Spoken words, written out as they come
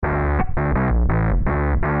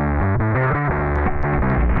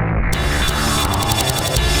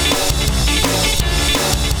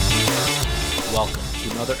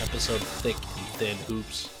episode of Thick and Thin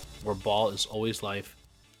Hoops, where ball is always life.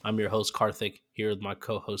 I'm your host, Karthik, here with my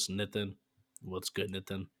co-host, Nitin. What's good,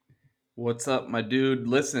 Nitin? What's up, my dude?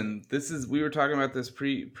 Listen, we were talking about this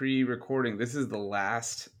pre-recording. This is the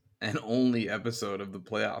last and only episode of the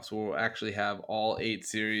playoffs where we'll actually have all 8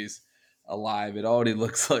 series alive. It already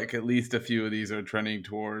looks like at least a few of these are trending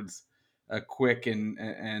towards a quick and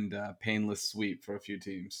painless sweep for a few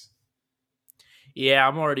teams. Yeah,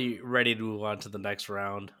 I'm already ready to move on to the next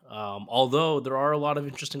round. Although there are a lot of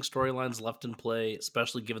interesting storylines left in play,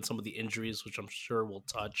 especially given some of the injuries, which I'm sure we'll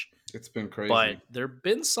touch. It's been But crazy. there have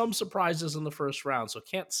been some surprises in the first round, so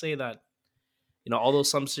can't say that, although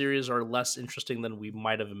some series are less interesting than we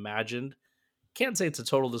might have imagined, can't say it's a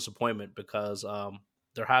total disappointment because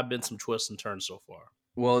there have been some twists and turns so far.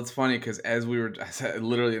 Well, it's funny because I said,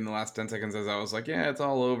 literally in the last 10 seconds, as I was like, yeah, it's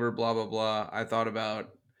all over, blah, blah, blah. I thought about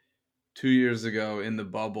 2 years ago in the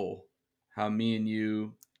bubble, how me and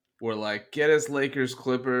you were like, get us Lakers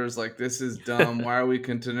Clippers. Like, this is dumb. Why are we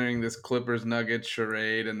continuing this Clippers Nuggets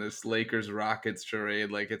charade and this Lakers Rockets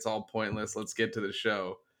charade? Like, it's all pointless. Let's get to the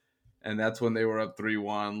show. And that's when they were up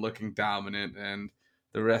 3-1, looking dominant. And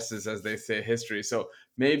the rest is, as they say, history. So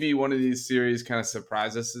maybe one of these series kind of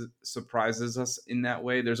surprises us in that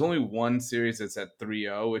way. There's only one series that's at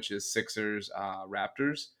 3-0, which is Sixers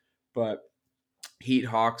Raptors. But Heat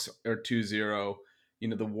Hawks are 2-0.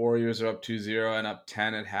 The Warriors are up 2-0 and up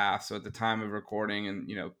 10 at half. So at the time of recording, and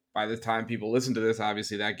by the time people listen to this,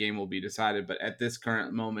 obviously that game will be decided. But at this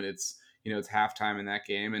current moment, it's halftime in that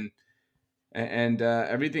game, and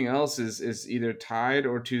everything else is either tied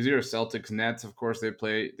or 2-0. Celtics Nets, of course, they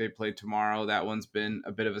play tomorrow. That one's been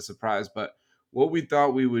a bit of a surprise, but what we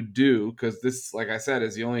thought we would do, because this, like I said,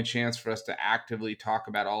 is the only chance for us to actively talk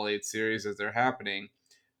about all 8 series as they're happening,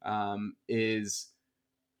 is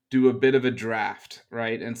do a bit of a draft,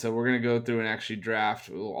 right? And so we're going to go through and actually draft.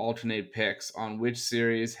 We'll alternate picks on which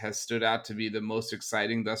series has stood out to be the most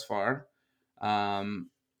exciting thus far. I'll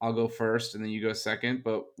go first and then you go second.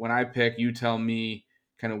 But when I pick, you tell me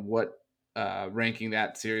kind of what ranking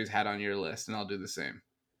that series had on your list, and I'll do the same.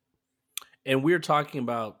 And we're talking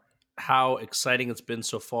about how exciting it's been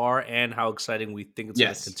so far and how exciting we think it's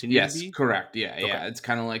going to continue to Yes, be. correct. Yeah, Okay, yeah. It's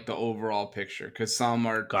kind of like the overall picture because some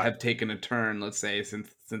got it. have taken a turn, let's say, since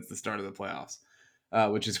the start of the playoffs,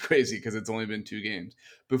 which is crazy because it's only been 2 games.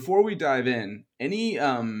 Before we dive in, any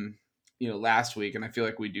last week, and I feel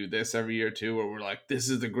like we do this every year too, where we're like, this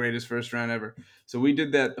is the greatest first round ever. So we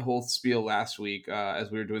did that whole spiel last week as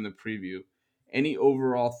we were doing the preview. Any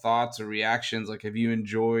overall thoughts or reactions? Like, have you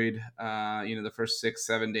enjoyed the first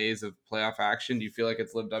 6-7 days of playoff action? Do you feel like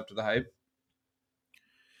it's lived up to the hype?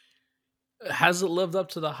 Has it lived up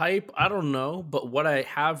to the hype? I don't know, but what I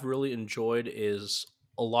have really enjoyed is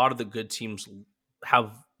a lot of the good teams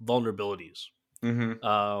have vulnerabilities,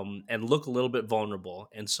 Mm-hmm. and look a little bit vulnerable.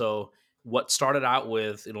 And so, what started out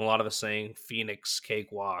with a lot of us saying Phoenix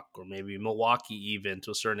cakewalk, or maybe Milwaukee even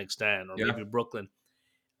to a certain extent, or Yeah. maybe Brooklyn.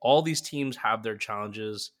 All these teams have their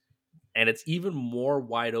challenges, and it's even more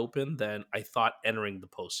wide open than I thought entering the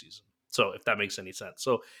postseason. So if that makes any sense.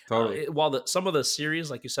 So Totally. while some of the series,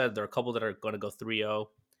 like you said, there are a couple that are going to go 3-0.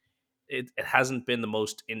 It hasn't been the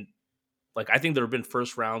most in, like, I think there have been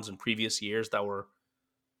first rounds in previous years that were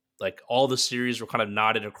like all the series were kind of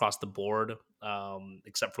knotted across the board,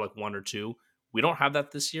 except for like one or two. We don't have that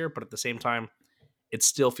this year, but at the same time, it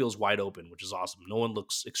still feels wide open, which is awesome. No one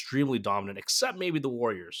looks extremely dominant, except maybe the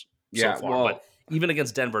Warriors so Yeah, far. But well, even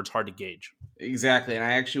against Denver, it's hard to gauge. exactly. And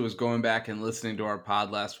I actually was going back and listening to our pod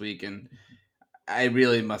last week, and I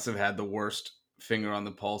really must have had the worst finger on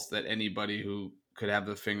the pulse that anybody who could have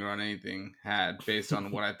the finger on anything had based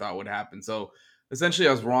on what I thought would happen. So essentially,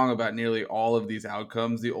 I was wrong about nearly all of these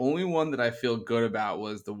outcomes. The only one that I feel good about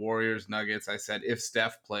was the Warriors Nuggets. I said, if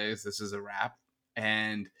Steph plays, this is a wrap.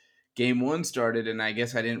 And game one started, and I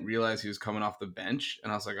guess I didn't realize he was coming off the bench.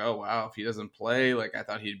 And I was like, oh, wow, if he doesn't play, like I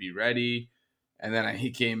thought he'd be ready. And then he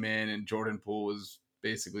came in, and Jordan Poole was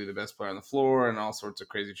basically the best player on the floor and all sorts of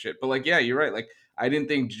crazy shit. But like, yeah, you're right. Like, I didn't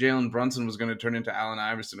think Jalen Brunson was going to turn into Allen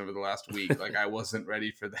Iverson over the last week. Like, I wasn't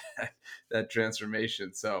ready for that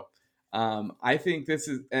transformation. So I think this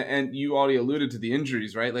is, and you already alluded to the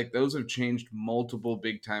injuries, right? Like, those have changed multiple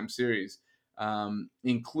big time series,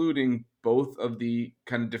 including both of the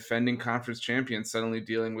kind of defending conference champions suddenly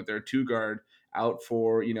dealing with their 2 guard out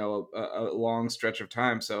for a long stretch of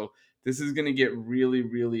time. So this is going to get really,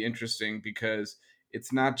 really interesting because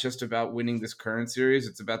it's not just about winning this current series.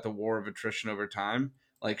 It's about the war of attrition over time.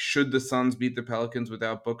 Like, should the Suns beat the Pelicans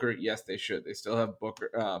without Booker? Yes, they should. They still have Booker,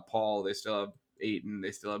 Paul. They still have Ayton.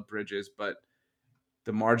 They still have Bridges. But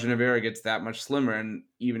the margin of error gets that much slimmer. And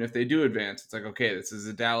even if they do advance, it's like, okay, this is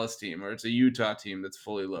a Dallas team or it's a Utah team that's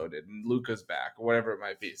fully loaded and Luka's back or whatever it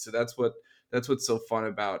might be. So that's what's so fun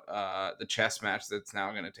about the chess match that's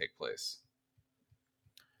now going to take place.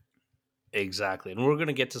 Exactly, and we're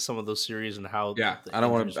gonna get to some of those series and how Yeah, the I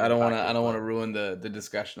don't want injuries to. are I impacted. don't want But to ruin the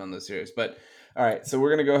discussion on this series. But all right, so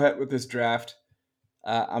we're gonna go ahead with this draft.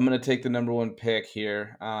 I'm gonna take the number one pick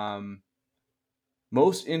here.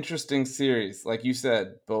 Most interesting series, like you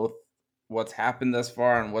said, both what's happened thus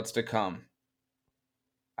far and what's to come.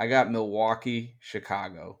 I got Milwaukee,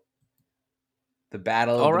 Chicago, the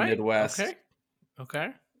battle of all the right, Midwest, okay,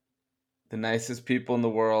 okay. the nicest people in the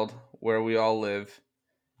world, where we all live,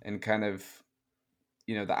 and kind of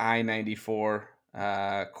the I-94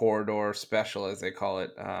 corridor special, as they call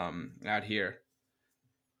it, out here.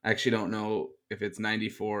 I actually don't know if it's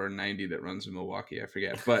 94 or 90 that runs in Milwaukee. I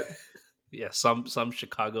forget, but Yeah, some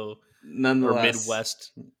Chicago or nonetheless,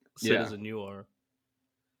 Midwest yeah, citizen you are.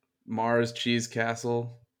 Mars Cheese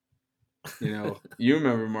Castle. You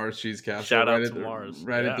remember Mars Cheese Castle, Shout right out at to Mars.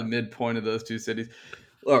 the Yeah. midpoint of those two cities.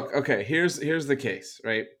 Look, okay, here's the case,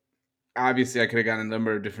 right? Obviously, I could have gone a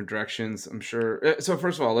number of different directions. I'm sure. So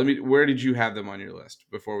first of all, where did you have them on your list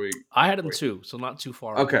before we? I had him too, so not too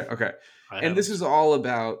far Okay, off. okay. I And had this him is too. all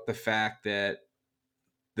about the fact that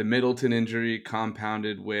the Middleton injury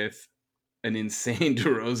compounded with an insane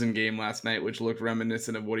DeRozan game last night, which looked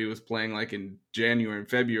reminiscent of what he was playing like in January and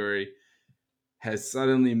February, has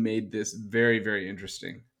suddenly made this very, very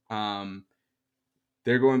interesting.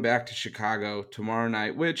 They're going back to Chicago tomorrow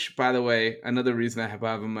night, which, by the way, another reason I have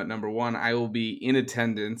them at number one, I will be in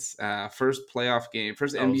attendance. First playoff game,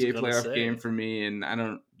 first I was NBA gonna playoff game say. for me, and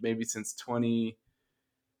maybe since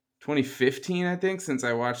 2015, I think, since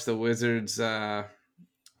I watched the Wizards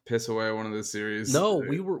piss away one of the series. No,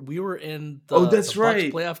 we were in Oh, the that's Bucks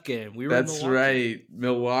right. playoff game. We were in That's Milwaukee. right.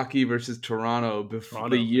 Milwaukee versus Toronto, the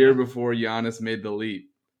Toronto, year yeah. before Giannis made the leap.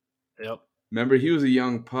 Yep. Remember, he was a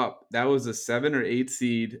young pup. That was a 7 or 8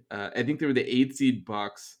 seed. I think they were the 8 seed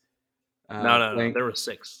Bucks No. playing There were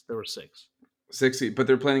six. There were six. 6 seed, but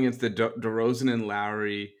they're playing against the DeRozan and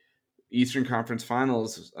Lowry Eastern Conference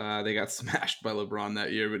Finals. They got smashed by LeBron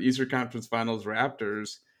that year, but Eastern Conference Finals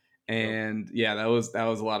Raptors, Yep. and yeah, that was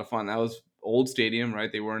a lot of fun. That was old stadium,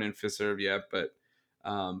 right? They weren't in Fiserv yet,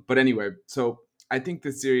 but anyway, so I think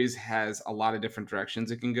the series has a lot of different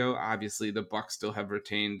directions it can go. Obviously, the Bucks still have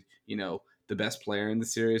retained, the best player in the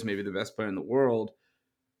series, maybe the best player in the world.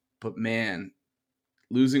 But man,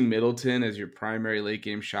 losing Middleton as your primary late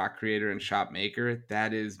game shot creator and shot maker,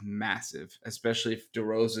 that is massive, especially if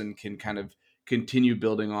DeRozan can kind of continue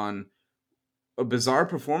building on a bizarre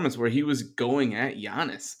performance where he was going at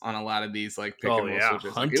Giannis on a lot of these like pick Oh and roll yeah,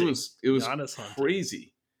 switches. Like it hunting. was it was Giannis hunting.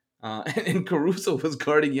 crazy. And Caruso was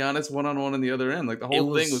guarding Giannis one on one the other end. Like the It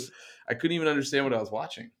whole thing was, was I couldn't even understand what I was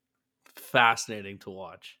watching. fascinating to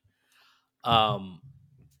watch. Um,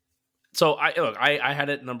 so I had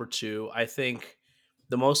it number two. I think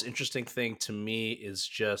the most interesting thing to me is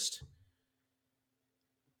just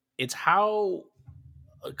it's how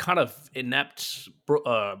kind of inept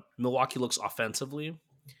Milwaukee looks offensively.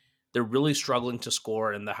 They're really struggling to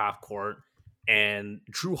score in the half court. And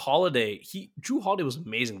Drew Holiday was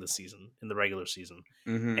amazing this season in the regular season,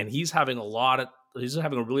 and Mm-hmm. he's having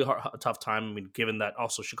a really a tough time. I mean, given that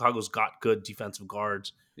also Chicago's got good defensive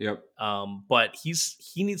guards, Yep. but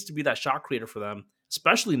he needs to be that shot creator for them,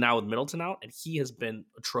 especially now with Middleton out, and he has been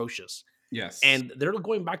atrocious. Yes. And they're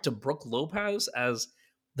going back to Brook Lopez as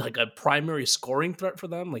like a primary scoring threat for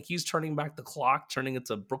them. Like he's turning back the clock, turning it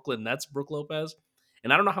to Brooklyn Nets Brook Lopez.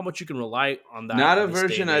 And I don't know how much you can rely on that Not in a this day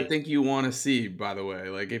version and I age. think you want to see, by the way.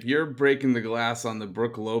 Like if you're breaking the glass on the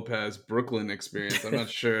Brook Lopez Brooklyn experience, I'm not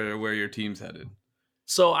sure where your team's headed.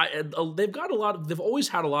 So they've always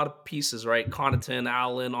had a lot of pieces, right? Connaughton,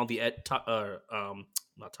 Allen on the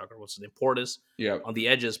not Tucker, what's his name, Portis Yep. on the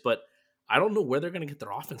edges, but I don't know where they're going to get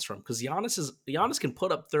their offense from because Giannis can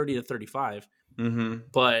put up 30 to 35, Mm-hmm.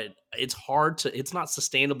 but it's not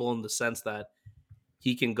sustainable in the sense that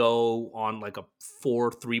he can go on like a 4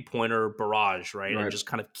 3-pointer barrage, right, and Right. just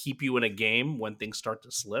kind of keep you in a game when things start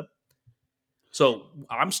to slip. So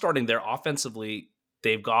I'm starting there offensively.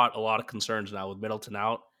 They've got a lot of concerns now with Middleton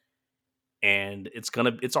out, and it's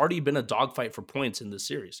already been a dogfight for points in this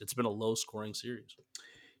series. It's been a low scoring series.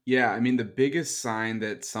 Yeah, I mean the biggest sign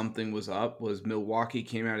that something was up was Milwaukee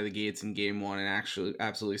came out of the gates in game one and actually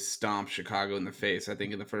absolutely stomped Chicago in the face. I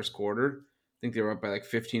think in the first quarter. I think they were up by like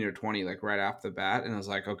 15 or 20, like right off the bat. And I was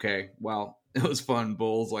like, okay, well, it was fun.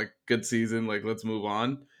 Bulls, like good season, like let's move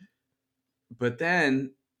on. But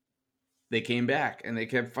then they came back and they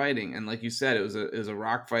kept fighting. And like you said, it was a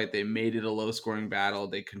rock fight. They made it a low scoring battle.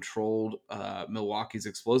 They controlled Milwaukee's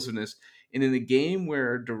explosiveness. And in the game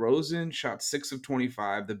where DeRozan shot 6 of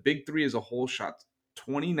 25, the big three as a whole shot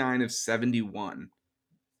 29 of 71.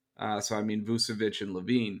 So I mean Vucevic and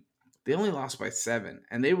Levine, they only lost by 7,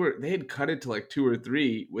 and they had cut it to like 2 or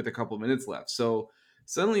 3 with a couple minutes left. So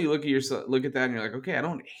suddenly you look at that and you're like, okay, I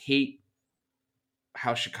don't hate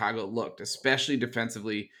how Chicago looked, especially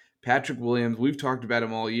defensively. Patrick Williams, we've talked about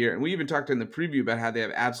him all year, and we even talked in the preview about how they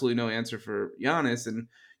have absolutely no answer for Giannis, and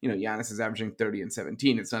Giannis is averaging 30 and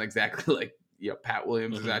 17. It's not exactly like Pat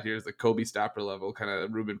Williams is out here as the Kobe stopper level kind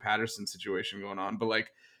of Ruben Patterson situation going on, but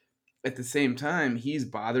like at the same time, he's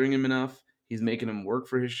bothering him enough. He's making him work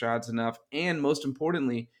for his shots enough, and most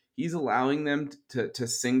importantly, he's allowing them to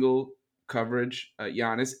single coverage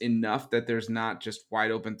Giannis enough that there's not just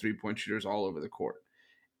wide open 3-point shooters all over the court.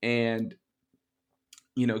 And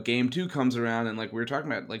game 2 comes around, and like we were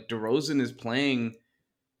talking about, like DeRozan is playing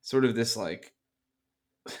sort of this like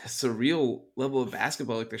surreal level of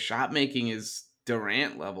basketball. Like the shot making is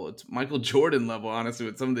Durant level. It's Michael Jordan level, honestly,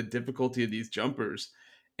 with some of the difficulty of these jumpers.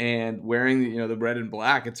 And wearing the red and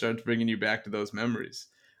black, it starts bringing you back to those memories.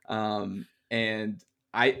 And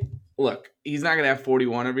I look, he's not going to have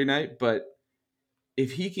 41 every night, but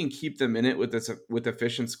if he can keep them in it with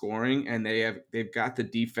efficient scoring, and they've got the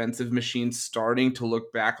defensive machine starting to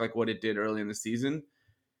look back like what it did early in the season.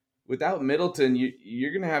 Without Middleton,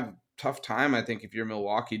 you're going to have tough time, I think, if you're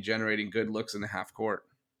Milwaukee, generating good looks in the half court.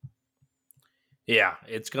 Yeah,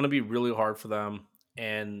 it's going to be really hard for them.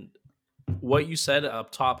 And what you said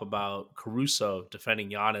up top about Caruso defending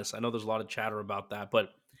Giannis, I know there's a lot of chatter about that, but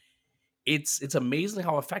it's amazing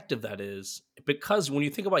how effective that is. Because when you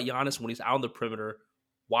think about Giannis when he's out on the perimeter,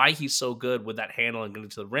 why he's so good with that handle and getting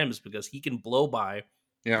to the rim is because he can blow by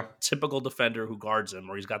Yeah. typical defender who guards him,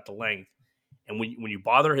 or he's got the length. And when you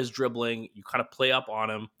bother his dribbling, you kind of play up on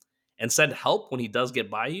him and send help when he does get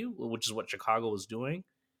by you, which is what Chicago was doing.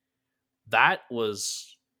 It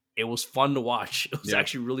was fun to watch. It was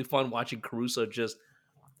actually really fun watching Caruso just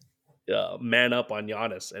man up on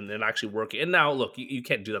Giannis and then actually working. And now, look, you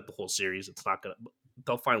can't do that the whole series. It's not gonna.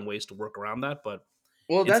 They'll find ways to work around that, but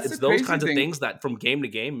it's those kinds of things that from game to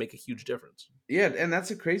game make a huge difference. Yeah, and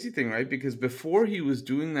that's a crazy thing, right? Because before he was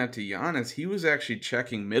doing that to Giannis, he was actually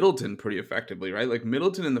checking Middleton pretty effectively, right? Like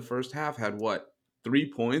Middleton in the first half had what,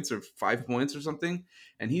 3 points or 5 points or something,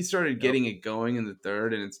 and he started getting it going in the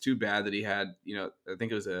third. And it's too bad that he had, I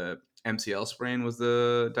think it was a MCL sprain was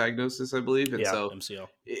the diagnosis, I believe. And so MCL,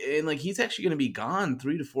 and like he's actually going to be gone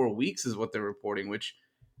 3 to 4 weeks, is what they're reporting. Which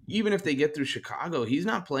even if they get through Chicago, he's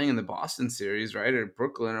not playing in the Boston series, right, or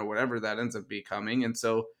Brooklyn or whatever that ends up becoming. And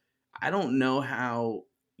so I don't know how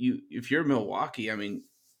if you're Milwaukee, I mean,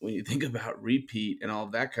 when you think about repeat and all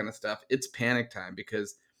of that kind of stuff, it's panic time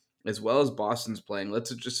because as well as Boston's playing,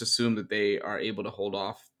 let's just assume that they are able to hold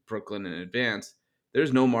off Brooklyn in advance.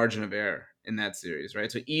 There's no margin of error in that series,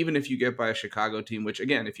 right? So even if you get by a Chicago team, which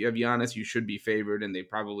again, if you have Giannis, you should be favored, and they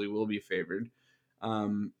probably will be favored.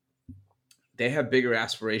 They have bigger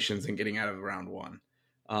aspirations than getting out of round one.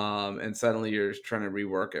 And suddenly you're trying to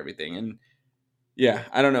rework everything. And yeah,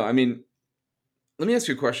 I don't know. I mean, let me ask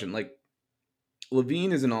you a question. Like,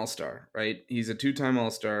 Levine is an all-star, right? He's a 2-time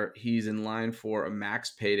all-star. He's in line for a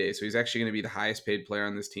max payday. So he's actually going to be the highest paid player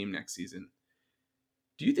on this team next season.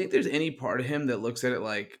 Do you think there's any part of him that looks at it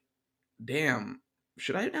like, damn,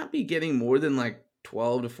 should I not be getting more than like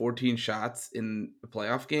 12 to 14 shots in a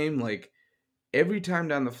playoff game? Like every time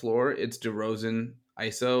down the floor, it's DeRozan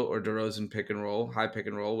ISO or DeRozan pick and roll, high pick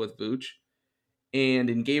and roll with Vooch. And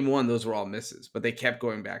in game 1, those were all misses, but they kept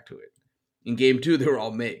going back to it. In game 2, they were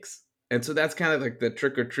all makes. And so that's kind of like the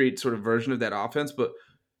trick or treat sort of version of that offense. But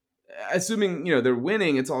assuming, they're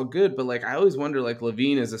winning, it's all good. But like, I always wonder, like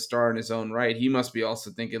Levine is a star in his own right. He must be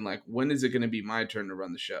also thinking like, when is it going to be my turn to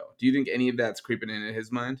run the show? Do you think any of that's creeping in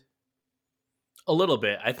his mind? A little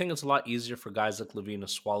bit. I think it's a lot easier for guys like Levine to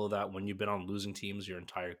swallow that when you've been on losing teams your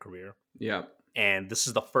entire career. Yeah. And this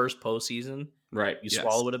is the first postseason. Right. You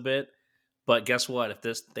swallow it a bit. But guess what?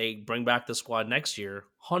 If they bring back the squad next year,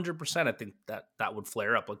 100%, I think that would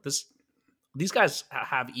flare up. Like these guys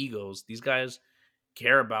have egos. These guys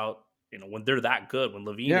care about, when they're that good. When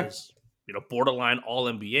Levine is, borderline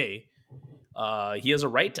all NBA, he has a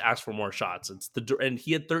right to ask for more shots. And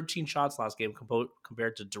he had 13 shots last game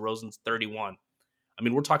compared to DeRozan's 31. I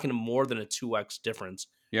mean, we're talking more than a 2x difference.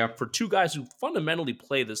 Yeah. For two guys who fundamentally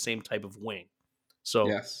play the same type of wing. So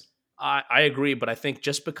yes. I agree, but I think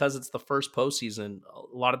just because it's the first postseason,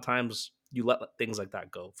 a lot of times you let things like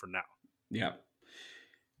that go for now. Yeah.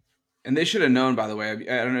 And they should have known, by the way. I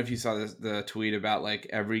don't know if you saw the tweet about like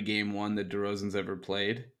every game one that DeRozan's ever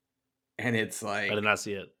played, and it's I did like, not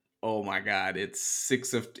see it. oh my god, it's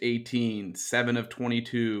 6 of 18, 7 of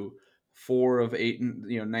 22, 4 of 8,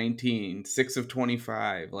 19, 6 of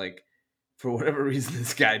 25. Like for whatever reason,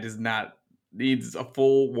 this guy does not needs a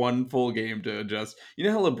one full game to adjust. You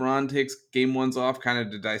know how LeBron takes game ones off kind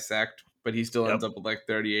of to dissect, but he still ends Yep. up with like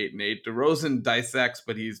 38 and 8. DeRozan dissects,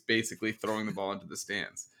 but he's basically throwing the ball into the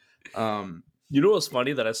stands. You know what's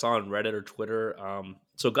funny that I saw on Reddit or Twitter?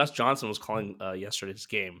 So Gus Johnson was calling yesterday's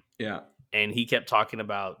game, Yeah. and he kept talking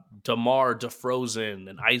about DeMar DeFrozen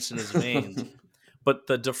and ice in his veins. But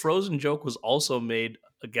the DeFrozen joke was also made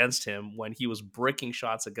against him when he was bricking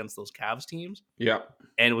shots against those Cavs teams, Yeah.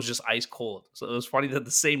 and it was just ice cold. So it was funny that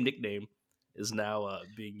the same nickname is now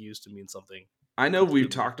being used to mean something I know we've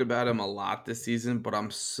completely talked about him a lot this season, but I'm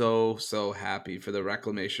so happy for the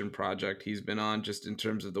reclamation project he's been on, just in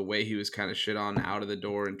terms of the way he was kind of shit on out of the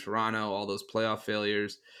door in Toronto, all those playoff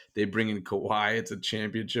failures. They bring in Kawhi, it's a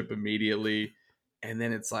championship immediately. And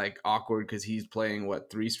then it's like awkward because he's playing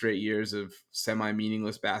 3 straight years of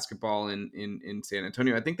semi-meaningless basketball in San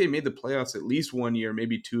Antonio. I think they made the playoffs at least 1 year,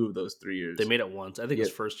 maybe 2 of those 3 years. They made it once. I think Yeah,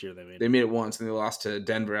 his first year they made they it. made it once, and they lost to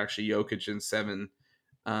Denver. Actually, Jokic in 7.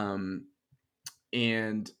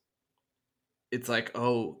 And it's like,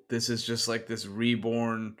 oh, this is just like this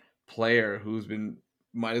reborn player who's been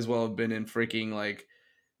might as well have been in freaking like,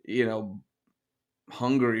 you know,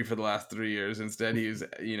 Hungary for the last 3 years. Instead, he's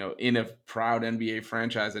in a proud NBA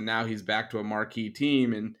franchise, and now he's back to a marquee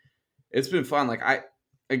team, and it's been fun. Like I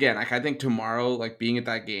think tomorrow, like being at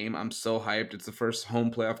that game, I'm so hyped. It's the first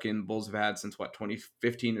home playoff game the Bulls have had since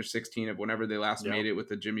 2015 or 16 of whenever they last Yep. made it with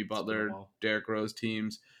the Jimmy It's been a Butler, while. Derrick Rose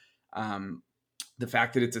teams. The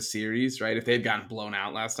fact that it's a series, right? If they had gotten blown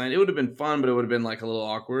out last night, it would have been fun, but it would have been like a little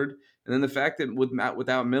awkward. And then the fact that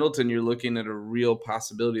without Middleton, you're looking at a real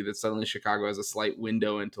possibility that suddenly Chicago has a slight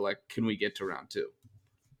window into like, can we get to round 2?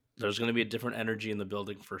 There's going to be a different energy in the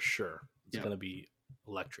building for sure. It's Yeah. going to be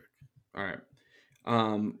electric. All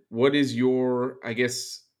right. What is your? I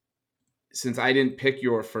guess since I didn't pick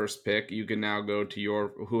your first pick, you can now go to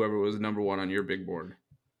your whoever was number 1 on your big board.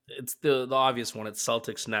 It's the obvious one. It's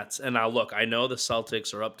Celtics Nets. And now look, I know the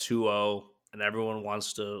Celtics are up 2-0 and everyone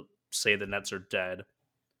wants to say the Nets are dead.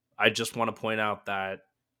 I just want to point out that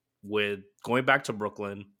with going back to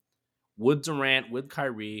Brooklyn, with Durant, with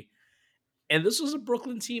Kyrie, and this was a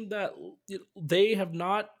Brooklyn team that they have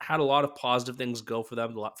not had a lot of positive things go for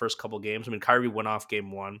them the first couple games. I mean, Kyrie went off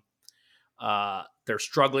game 1. They're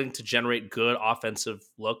struggling to generate good offensive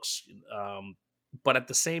looks. But at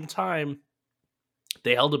the same time,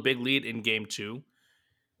 they held a big lead in game 2.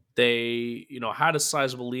 They, had a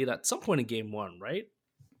sizable lead at some point in game 1, right?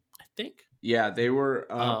 I think. Yeah, they were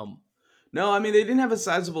up. No, I mean they didn't have a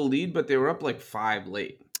sizable lead, but they were up like 5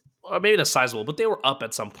 late. Or maybe a sizable, but they were up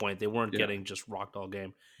at some point. They weren't getting just rocked all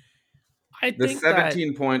game. I The think that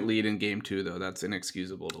 17-point lead in game 2, though, that's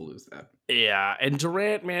inexcusable to lose that. yeah, and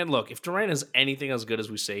Durant, man, look, if Durant is anything as good as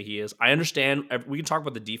we say he is, I understand we can talk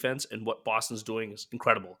about the defense and what Boston's doing is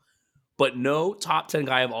incredible. But no top 10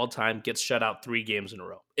 guy of all time gets shut out 3 games in a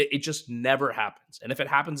row. It just never happens. And if it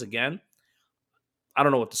happens again, I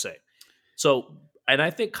don't know what to say. So, and I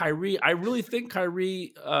think Kyrie, I really think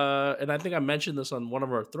Kyrie, and I think I mentioned this on one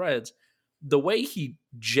of our threads, the way he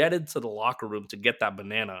jetted to the locker room to get that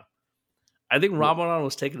banana, I think Ramadan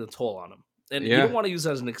was taking a toll on him. And you don't want to use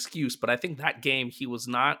that as an excuse, but I think that game he was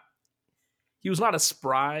not a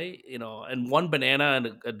spry, and one banana and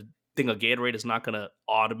a thing of Gatorade is not going to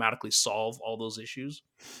automatically solve all those issues.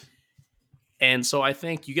 And so I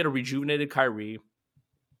think you get a rejuvenated Kyrie.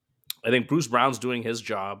 I think Bruce Brown's doing his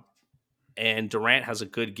job, and Durant has a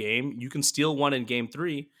good game. You can steal one in game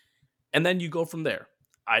 3, and then you go from there.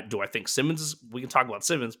 I think Simmons is, we can talk about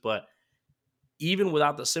Simmons, but even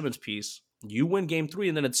without the Simmons piece, you win game 3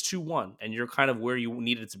 and then it's 2-1 and you're kind of where you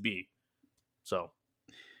needed to be. So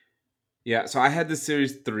yeah, so I had the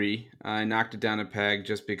series 3. I knocked it down a peg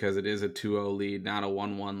just because it is a 2-0 lead, not a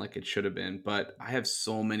 1-1 like it should have been. But I have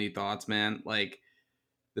so many thoughts, man. Like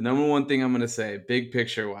the number one thing I'm going to say, big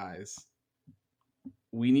picture wise,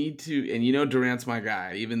 we need to, and Durant's my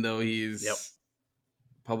guy, even though he's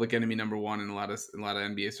public enemy number 1 in a lot of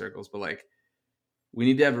NBA circles. But like, we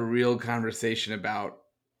need to have a real conversation about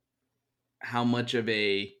how much of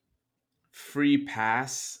a free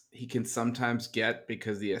pass he can sometimes get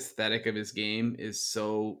because the aesthetic of his game is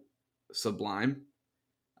so sublime.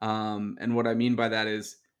 And what I mean by that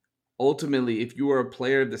is ultimately, if you are a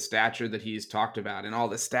player of the stature that he's talked about and all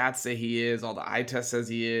the stats say he is, all the eye test says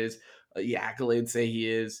he is, the accolades say he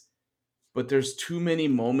is, but there's too many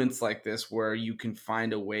moments like this where you can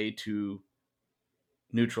find a way to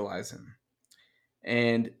neutralize him.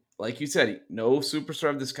 And like you said, no superstar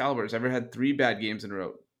of this caliber has ever had 3 bad games in a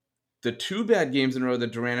row. The 2 bad games in a row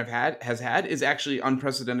that Durant has had is actually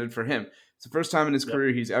unprecedented for him. It's the first time in his Yep.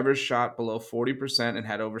 career he's ever shot below 40% and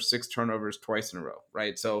had over 6 turnovers twice in a row,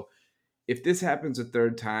 right? So if this happens a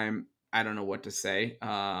third time, I don't know what to say.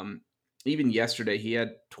 Even yesterday, he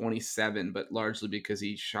had 27, but largely because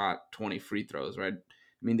he shot 20 free throws, right?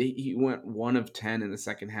 I mean, he went 1 of 10 in the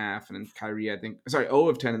second half, and then Kyrie, I think, sorry, 0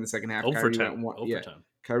 of 10 in the second half. 0 for Kyrie 10. went 1, 0 for yeah, 10.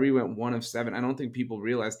 Kyrie went 1 of 7. I don't think people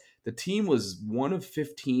realize the team was 1 of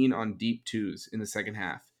 15 on deep twos in the second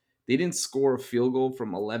half. They didn't score a field goal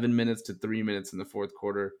from 11 minutes to 3 minutes in the fourth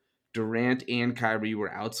quarter. Durant and Kyrie were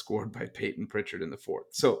outscored by Peyton Pritchard in the fourth.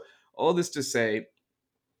 So all this to say,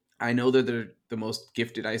 I know that they're the most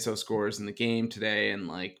gifted ISO scorers in the game today and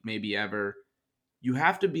like maybe ever. You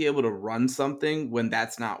have to be able to run something when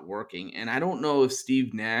that's not working. And I don't know if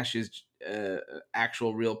Steve Nash is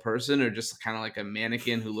actual real person or just kind of like a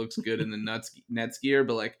mannequin who looks good in the Nets gear,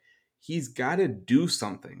 but like he's got to do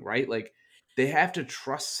something, right? Like they have to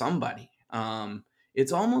trust somebody.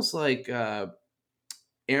 It's almost like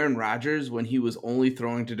Aaron Rodgers when he was only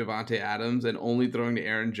throwing to Devontae Adams and only throwing to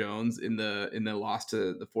Aaron Jones in the loss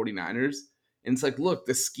to the 49ers. And it's like, look,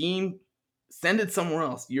 the scheme, send it somewhere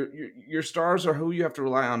else. Your stars are who you have to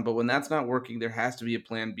rely on, but when that's not working, there has to be a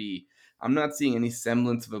plan B. I'm not seeing any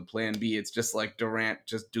semblance of a plan B. It's just like Durant,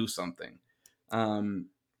 just do something. Um,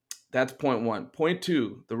 that's point one. Point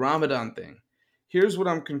two, the Ramadan thing. Here's what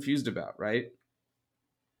I'm confused about, right?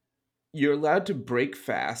 You're allowed to break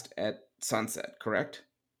fast at sunset, correct?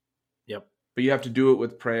 Yep. But you have to do it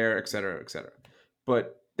with prayer, et cetera, et cetera.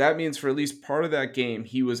 But that means for at least part of that game,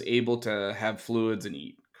 he was able to have fluids and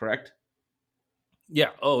eat, correct?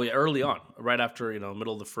 Yeah. Oh, yeah. Early on, right after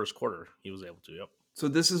middle of the first quarter, he was able to. Yep. So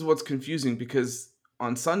this is what's confusing because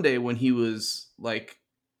on Sunday when he was like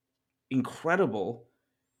incredible,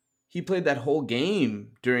 he played that whole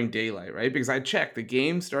game during daylight, right? Because I checked, the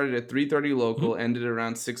game started at 3:30 Mhm. local, ended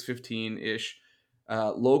around 6:15 ish.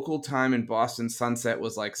 Local time in Boston sunset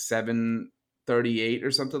was like 7:38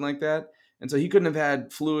 or something like that. And so he couldn't have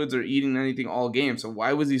had fluids or eating anything all game. So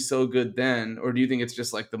why was he so good then? Or do you think it's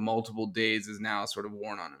just like the multiple days is now sort of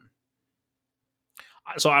worn on him?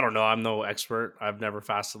 So I don't know. I'm no expert. I've never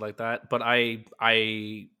fasted like that, but I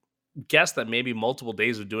guess that maybe multiple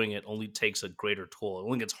days of doing it only takes a greater toll. It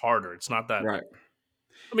only gets harder. It's not that. Right.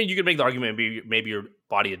 I mean, you could make the argument maybe your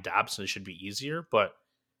body adapts and it should be easier, but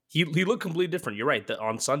he looked completely different. You're right that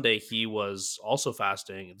on Sunday he was also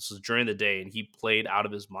fasting. This was during the day, and he played out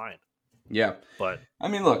of his mind. Yeah. But I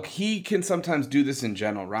mean, look, he can sometimes do this in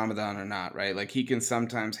general, Ramadan or not, right? Like he can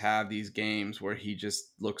sometimes have these games where he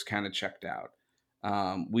just looks kind of checked out.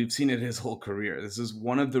 We've seen it his whole career. This is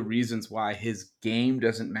one of the reasons why his game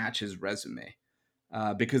doesn't match his resume.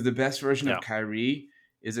 Because the best version of yeah, Kyrie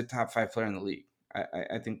is a top 5 player in the league.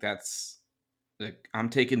 I think that's like I'm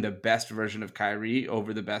taking the best version of Kyrie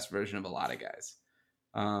over the best version of a lot of guys.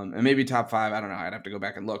 And maybe top 5. I don't know. I'd have to go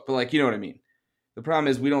back and look, but like you know what I mean. The problem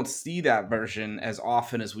is we don't see that version as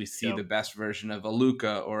often as we see yeah. the best version of a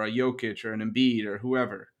Luka or a Jokic or an Embiid or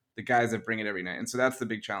whoever, the guys that bring it every night. And so that's the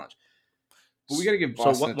big challenge. But we got to give So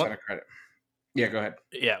Boston what a ton what of credit. Yeah, go ahead.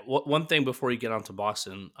 yeah, one thing before you get on to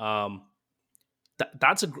Boston,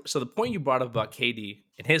 that's so the point you brought up about KD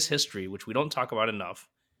and his history, which we don't talk about enough,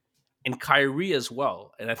 and Kyrie as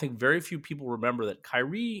well. And I think very few people remember that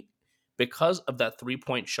Kyrie, because of that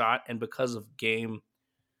 3-point shot and because of game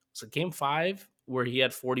 5 where he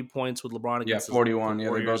had 40 points with LeBron Yeah, against the 41. Yeah, they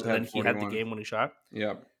Warriors, both and then had he had the 41. game when he shot.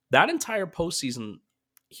 Yep. That entire postseason,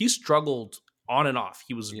 he struggled on and off.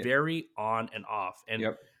 He was Yeah. very on and off. And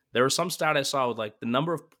Yep. there was some stat I saw with like the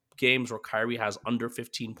number of games where Kyrie has under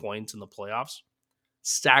 15 points in the playoffs,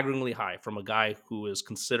 staggeringly high from a guy who is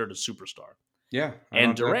considered a superstar. Yeah, I know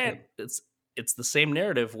And exactly. Durant, it's the same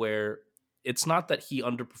narrative where it's not that he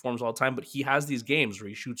underperforms all the time, but he has these games where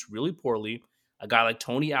he shoots really poorly. A guy like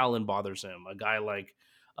Tony Allen bothers him. A guy like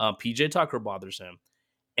PJ Tucker bothers him.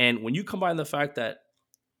 And when you combine the fact that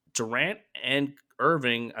Durant and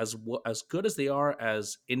Irving, as good as they are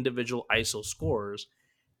as individual ISO scorers,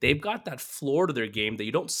 they've got that floor to their game that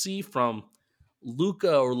you don't see from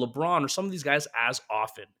Luca or LeBron or some of these guys as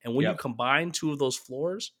often. And when you Yep. combine two of those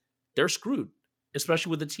floors, they're screwed. Especially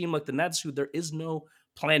with a team like the Nets, who there is no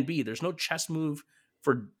plan B. There's no chess move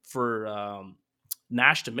for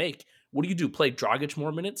Nash to make. What do you do? Play Dragic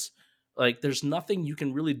more minutes? Like, there's nothing you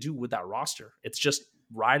can really do with that roster. It's just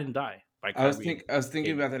ride and die by Kyrie and I was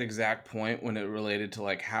thinking KD. about that exact point when it related to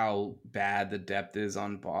like how bad the depth is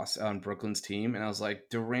on Brooklyn's team, and I was like,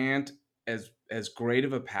 Durant as great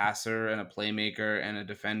of a passer and a playmaker and a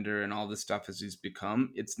defender and all this stuff as he's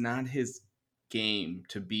become, it's not his game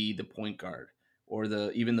to be the point guard or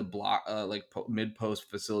the even the block mid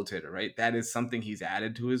post facilitator, right? That is something he's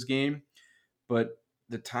added to his game, but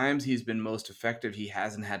the times he's been most effective, he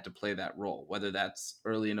hasn't had to play that role, whether that's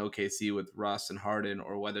early in OKC with Russ and Harden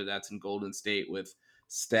or whether that's in Golden State with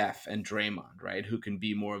Steph and Draymond, right? Who can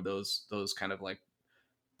be more of those kind of like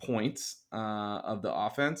points of the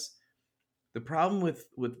offense. The problem with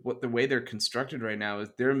what the way they're constructed right now is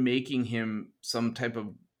they're making him some type of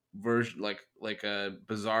version like a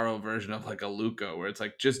bizarro version of like a Luka, where it's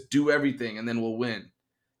like just do everything and then we'll win.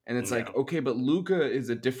 And it's Yeah. like, okay, but Luka is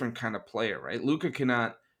a different kind of player, right? Luka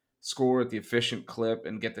cannot score at the efficient clip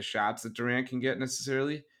and get the shots that Durant can get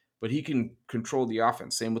necessarily, but he can control the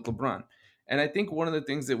offense. Same with LeBron. And I think one of the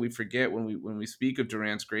things that we forget when we speak of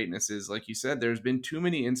Durant's greatness is, like you said, there's been too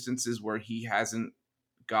many instances where he hasn't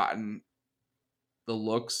gotten the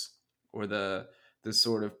looks or the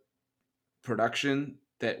sort of production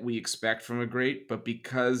that we expect from a great, but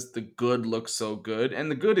because the good looks so good,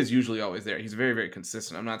 and the good is usually always there. He's very, very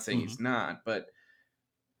consistent. I'm not saying Hmm. he's not, but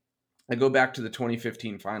I go back to the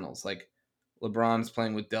 2015 finals. Like LeBron's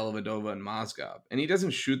playing with Dellavedova and Mozgov, and he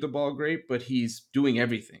doesn't shoot the ball great, but he's doing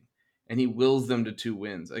everything. And he wills them to 2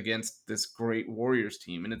 wins against this great Warriors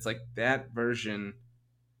team. And it's like that version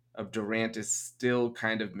of Durant is still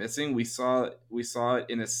kind of missing. We saw it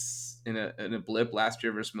in a blip last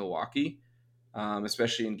year versus Milwaukee,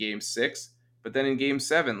 especially in Game 6. But then in Game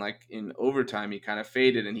 7, like in overtime, he kind of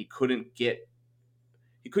faded and he couldn't get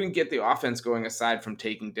the offense going aside from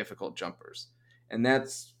taking difficult jumpers. And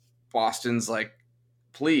that's Boston's like,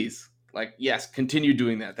 please, like, yes, continue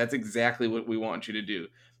doing that. That's exactly what we want you to do.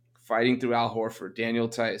 Fighting through Al Horford, Daniel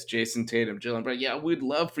Tice, Jason Tatum, Jalen Brown. Yeah, we'd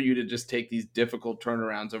love for you to just take these difficult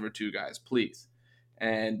turnarounds over 2 guys, please.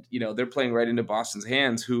 And, they're playing right into Boston's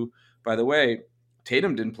hands, who, by the way,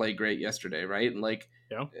 Tatum didn't play great yesterday, right? And like,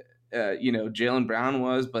 Yeah. Jalen Brown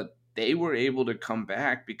was, but they were able to come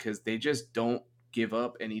back because they just don't give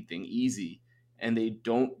up anything easy and they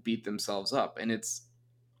don't beat themselves up. And it's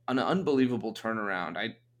an unbelievable turnaround.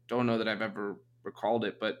 I don't know that I've ever recalled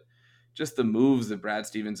it, but just the moves that Brad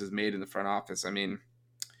Stevens has made in the front office. I mean,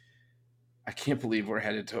 I can't believe we're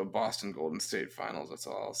headed to a Boston Golden State finals. That's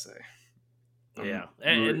all I'll say. Yeah.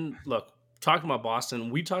 I'm And look, talking about Boston,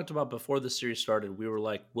 we talked about before the series started, we were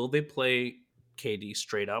like, will they play KD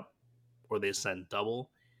straight up or they send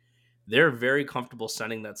double? They're very comfortable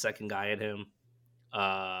sending that second guy at him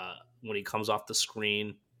when he comes off the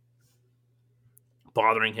screen,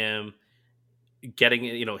 bothering him,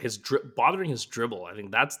 getting bothering his dribble. I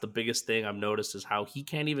think that's the biggest thing I've noticed is how he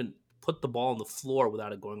can't even put the ball on the floor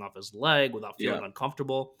without it going off his leg, without yeah, feeling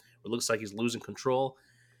uncomfortable. It looks like he's losing control.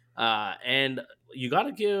 And you got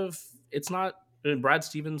to give it's not Brad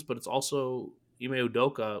Stevens, but it's also Ime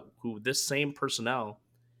Udoka, who this same personnel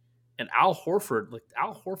and Al Horford. Like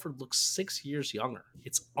Al Horford looks 6 years younger.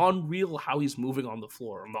 It's unreal how he's moving on the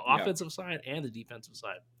floor on the yeah. offensive side and the defensive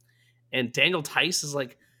side. And Daniel Tice is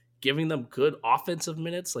like giving them good offensive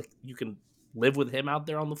minutes. Like you can live with him out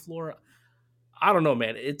there on the floor. I don't know,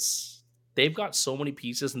 man. They've got so many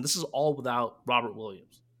pieces, and this is all without Robert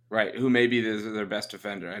Williams. Right, who may be their best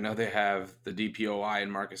defender. I know they have the DPOY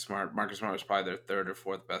and Marcus Smart. Marcus Smart was probably their third or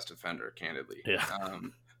fourth best defender, candidly. Yeah.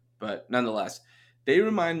 But nonetheless, they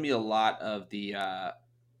remind me a lot of the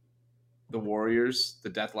Warriors, the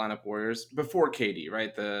Death Lineup Warriors before KD,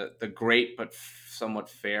 right? The great but somewhat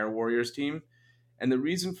fair Warriors team. And the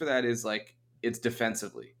reason for that is like it's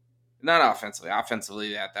defensively, not offensively.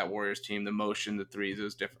 Offensively, that Warriors team, the motion, the threes, it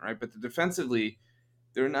was different, right? But the defensively,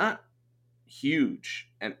 they're not huge.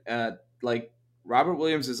 And like Robert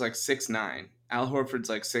Williams is like 6'9", Al Horford's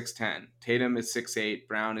like 6'10", Tatum is 6'8",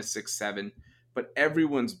 Brown is 6'7", but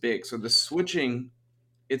everyone's big. So the switching,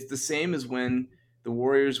 it's the same as when the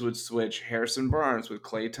Warriors would switch Harrison Barnes with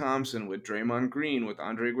Klay Thompson, with Draymond Green, with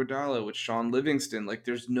Andre Iguodala, with Sean Livingston. Like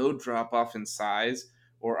there's no drop off in size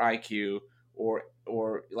or IQ or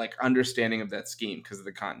like understanding of that scheme because of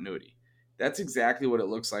the continuity. That's exactly what it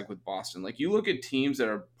looks like with Boston. Like you look at teams that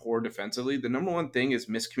are poor defensively, the number one thing is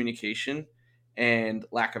miscommunication and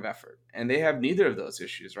lack of effort. And they have neither of those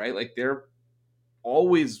issues, right? Like they're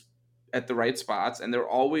always at the right spots and they're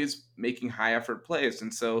always making high effort plays.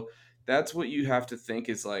 And so that's what you have to think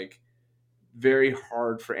is like very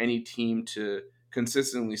hard for any team to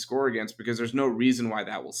consistently score against because there's no reason why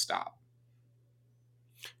that will stop.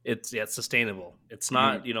 It's sustainable. It's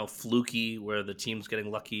Mm-hmm. not, fluky where the team's getting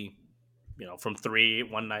lucky, from three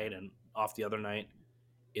one night and off the other night.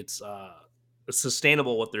 It's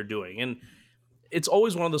sustainable what they're doing. And it's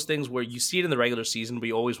always one of those things where you see it in the regular season, but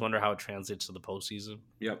you always wonder how it translates to the postseason.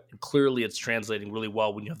 Yep. And clearly, it's translating really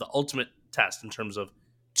well when you have the ultimate test in terms of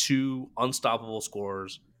two unstoppable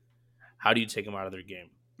scorers. How do you take them out of their game?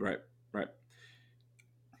 Right. Right.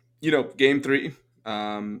 Game 3,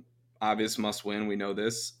 obvious must win. We know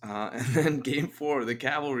this. And then game 4, the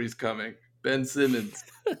cavalry's coming. Ben Simmons.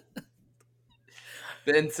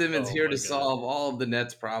 Ben Simmons Oh here my to god! solve all of the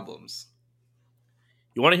Nets' problems.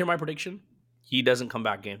 You want to hear my prediction? He doesn't come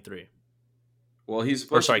back game 3. Well, he's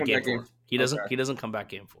Or supposed to sorry, come game back 4. game. He doesn't. Okay. He doesn't come back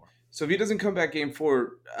game 4. So if he doesn't come back game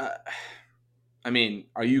 4, I mean,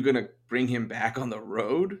 are you going to bring him back on the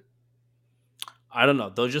road? I don't know.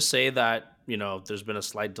 They'll just say that there's been a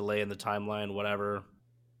slight delay in the timeline, whatever.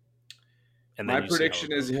 And then My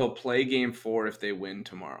prediction is he'll play game 4 if they win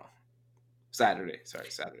tomorrow. Saturday.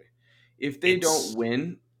 If they don't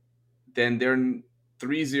win, then they're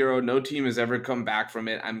 3-0. No team has ever come back from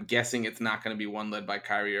it. I'm guessing it's not going to be one led by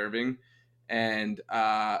Kyrie Irving. And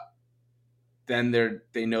then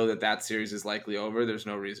they know that series is likely over. There's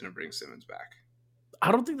no reason to bring Simmons back.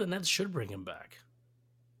 I don't think the Nets should bring him back.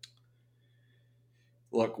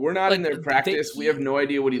 Look, we're not in their practice. We have no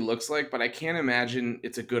idea what he looks like, but I can't imagine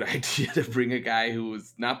it's a good idea to bring a guy who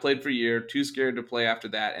was not played for a year, too scared to play after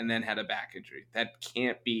that, and then had a back injury. That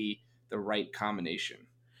can't be the right combination.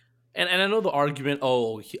 And I know the argument,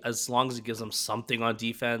 as long as he gives them something on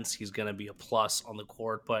defense, he's going to be a plus on the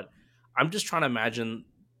court. But I'm just trying to imagine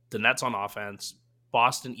the Nets on offense,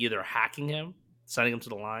 Boston either hacking him, sending him to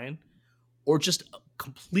the line, or just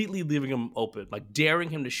completely leaving him open, like daring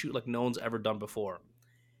him to shoot like no one's ever done before.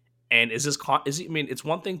 And it's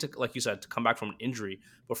one thing to, like you said, to come back from an injury,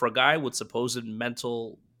 but for a guy with supposed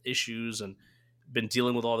mental issues and been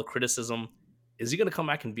dealing with all the criticism, is he going to come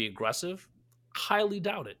back and be aggressive? Highly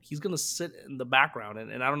doubt it. He's going to sit in the background,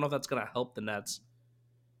 and I don't know if that's going to help the Nets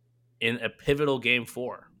in a pivotal game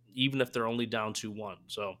 4, even if they're only down 2-1.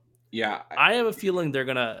 So yeah, I have a feeling they're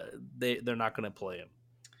not gonna play him.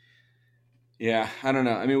 Yeah, I don't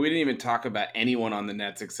know. I mean, we didn't even talk about anyone on the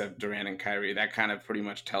Nets except Durant and Kyrie. That kind of pretty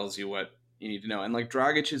much tells you what you need to know. And like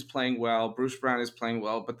Dragic is playing well, Bruce Brown is playing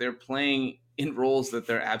well, but they're playing in roles that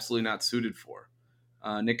they're absolutely not suited for.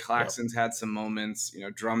 Nick Claxton's had some moments.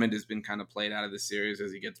 Drummond has been kind of played out of the series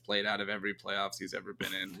as he gets played out of every playoffs he's ever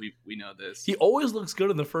been in. We know this. He always looks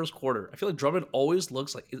good in the first quarter. I feel like Drummond always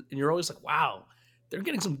looks like, and you're always like, wow, they're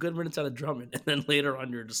getting some good minutes out of Drummond. And then later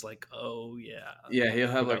on, you're just like, oh, yeah. Yeah, he'll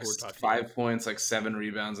have like 5 points, like 7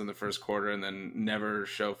 rebounds in the first quarter, and then never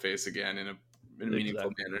show face again in a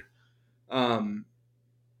meaningful manner.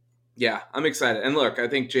 Yeah, I'm excited. And look, I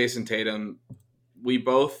think Jason Tatum,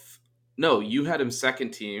 you had him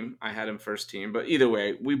second team. I had him first team. But either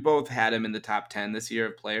way, we both had him in the top 10 this year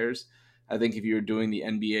of players. I think if you were doing the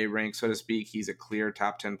NBA rank, so to speak, he's a clear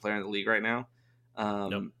top 10 player in the league right now.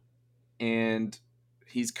 And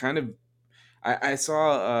he's kind of, I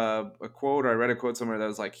saw a quote, or I read a quote somewhere that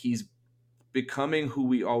was like, he's becoming who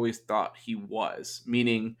we always thought he was,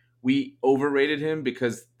 meaning we overrated him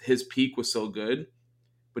because his peak was so good,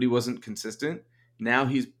 but he wasn't consistent. Now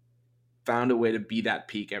he's found a way to be that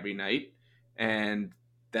peak every night, and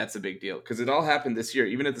that's a big deal because it all happened this year.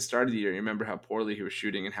 Even at the start of the year, you remember how poorly he was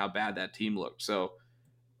shooting and how bad that team looked. So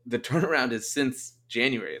the turnaround is since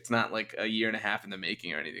January. It's not like a year and a half in the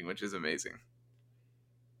making or anything, which is amazing.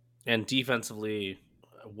 And defensively,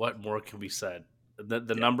 what more can be said?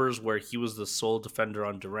 The numbers where he was the sole defender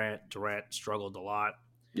on Durant struggled a lot.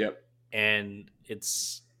 Yep. And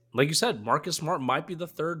it's, like you said, Marcus Smart might be the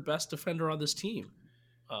third best defender on this team.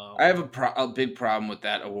 I have a big problem with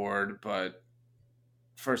that award, but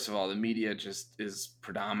first of all, the media just is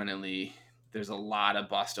predominantly, there's a lot of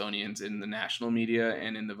Bostonians in the national media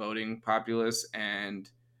and in the voting populace, and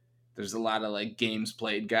there's a lot of like games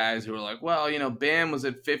played guys who are like, well, Bam was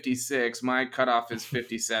at 56. My cutoff is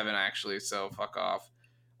 57 actually, so fuck off.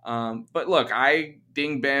 But look, I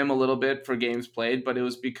ding Bam a little bit for games played, but it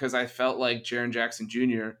was because I felt like Jaren Jackson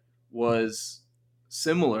Jr. was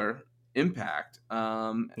similar impact.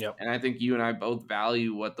 And I think you and I both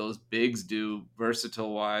value what those bigs do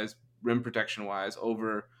versatile wise, rim protection wise,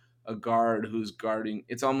 over a guard who's guarding.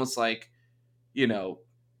 It's almost like,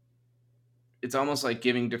 it's almost like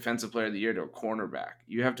giving defensive player of the year to a cornerback.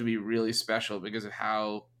 You have to be really special because of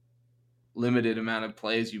how limited amount of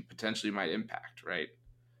plays you potentially might impact, right?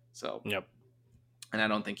 So, and I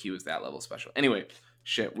don't think he was that level special. Anyway,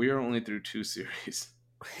 we are only through 2 series.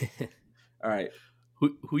 All right.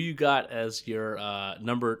 Who you got as your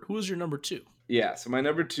who was your number 2? Yeah, so my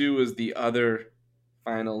number 2 was the other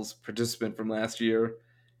finals participant from last year,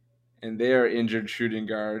 and they are injured shooting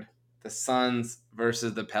guard, the Suns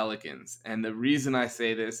versus the Pelicans. And the reason I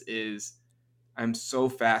say this is, I'm so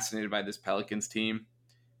fascinated by this Pelicans team.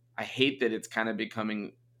 I hate that it's kind of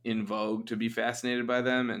becoming in vogue to be fascinated by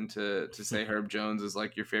them and to say Herb Jones is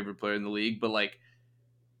like your favorite player in the league, but like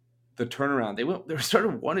the turnaround, they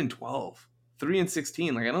started 1-12,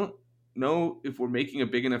 3-16. Like I don't know if we're making a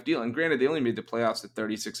big enough deal. And granted, they only made the playoffs at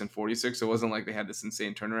 36-46, so it wasn't like they had this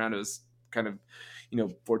insane turnaround. It was kind of,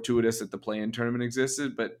 fortuitous that the play-in tournament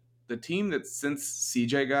existed. But the team that since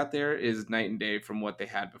CJ got there is night and day from what they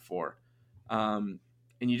had before. And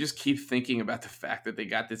you just keep thinking about the fact that they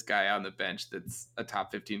got this guy on the bench that's a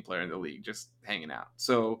top 15 player in the league just hanging out.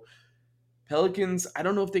 So Pelicans, I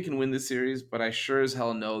don't know if they can win this series, but I sure as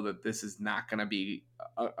hell know that this is not going to be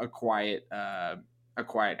a quiet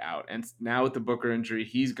out. And now with the Booker injury,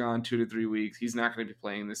 he's gone 2 to 3 weeks. He's not going to be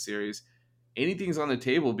playing this series. Anything's on the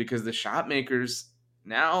table because the shot makers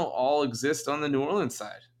now all exist on the New Orleans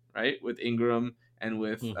side, right? With Ingram and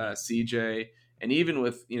with CJ, and even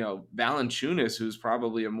with Valanciunas, who's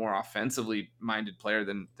probably a more offensively minded player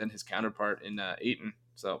than his counterpart in Ayton.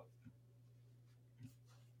 So.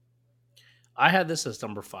 I had this as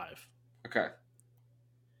number 5. Okay.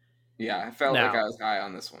 Yeah, I felt like I was high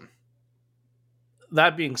on this one.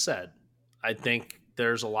 That being said, I think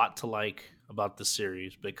there's a lot to like about this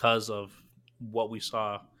series because of what we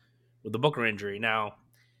saw with the Booker injury. Now,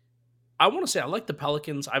 I want to say I like the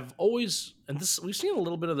Pelicans. I've always, and this we've seen a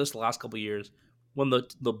little bit of this the last couple of years, when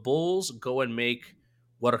the Bulls go and make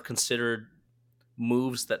what are considered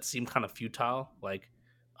moves that seem kind of futile, like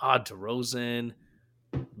DeRozan,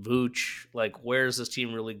 Vooch, like where's this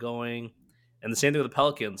team really going? And the same thing with the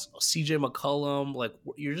Pelicans. CJ McCollum, like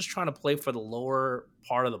you're just trying to play for the lower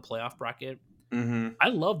part of the playoff bracket. Mm-hmm. I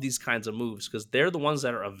love these kinds of moves because they're the ones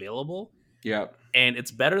that are available. Yeah. And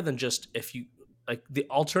it's better than just if you like the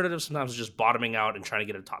alternative sometimes is just bottoming out and trying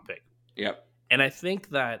to get a top pick. Yep. And I think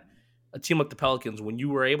that a team like the Pelicans, when you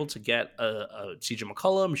were able to get a CJ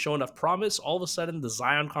McCollum, show enough promise, all of a sudden the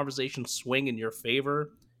Zion conversation swing in your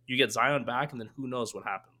favor. You get Zion back, and then who knows what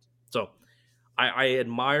happens. So I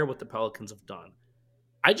admire what the Pelicans have done.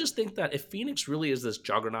 I just think that if Phoenix really is this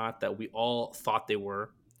juggernaut that we all thought they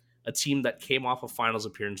were, a team that came off a finals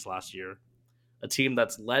appearance last year, a team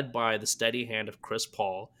that's led by the steady hand of Chris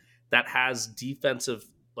Paul, that has defensive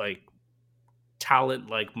like talent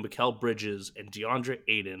like Mikal Bridges and DeAndre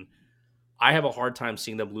Ayton, I have a hard time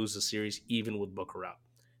seeing them lose the series even with Booker out.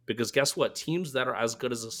 Because guess what? Teams that are as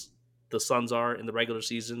good as the Suns are in the regular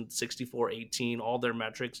season, 64-18, all their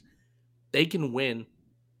metrics, they can win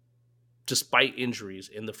despite injuries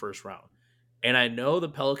in the first round. And I know the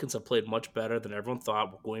Pelicans have played much better than everyone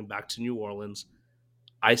thought going back to New Orleans.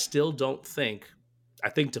 I still don't think, I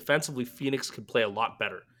think defensively Phoenix could play a lot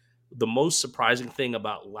better. The most surprising thing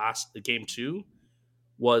about game 2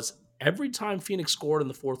 was every time Phoenix scored in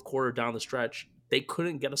the fourth quarter down the stretch, they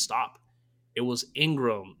couldn't get a stop. It was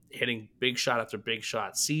Ingram hitting big shot after big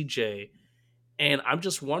shot, CJ. And I'm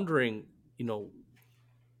just wondering,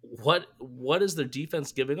 what is their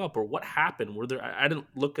defense giving up, or what happened? Were there? I didn't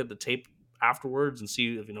look at the tape afterwards and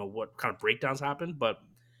see if what kind of breakdowns happened, but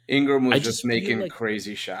Ingram was just making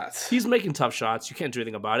crazy shots. He's making tough shots. You can't do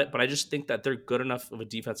anything about it, but I just think that they're good enough of a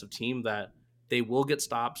defensive team that they will get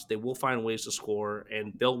stops, they will find ways to score,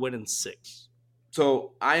 and they'll win in 6.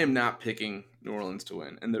 So I am not picking New Orleans to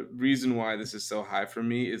win. And the reason why this is so high for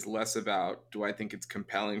me is less about do I think it's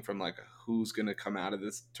compelling from like who's going to come out of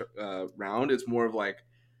this round. It's more of like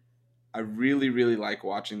I really, really like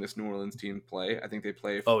watching this New Orleans team play. I think they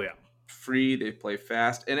play free, they play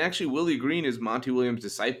fast. And actually, Willie Green is Monty Williams'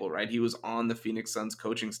 disciple, right? He was on the Phoenix Suns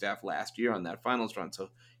coaching staff last year on that finals run. So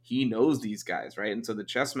he knows these guys, right? And so the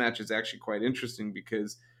chess match is actually quite interesting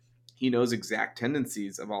because he knows exact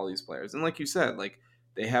tendencies of all these players. And like you said, like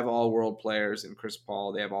they have all-world players in Chris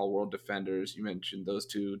Paul. They have all-world defenders. You mentioned those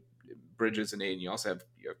two, Bridges and Ayton. You also have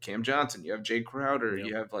Cam Johnson. You have Jay Crowder. Yep.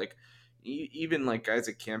 You have like even like guys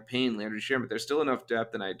at Campaign, Landry Shamet. There's still enough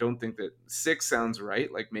depth, and I don't think that 6 sounds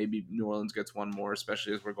right. Like maybe New Orleans gets one more,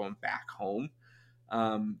 especially as we're going back home.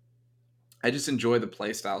 I just enjoy the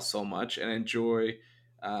play style so much, and enjoy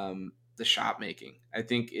the shot making. I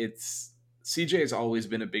think CJ has always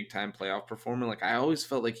been a big time playoff performer. Like I always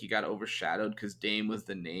felt like he got overshadowed because Dame was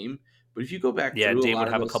the name. But if you go back through, Dame would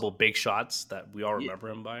have a couple big shots that we all remember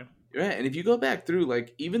him by. Right, and if you go back through,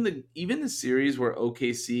 like even the series where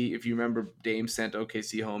OKC, if you remember, Dame sent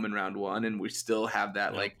OKC home in round 1, and we still have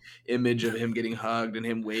that like image of him getting hugged and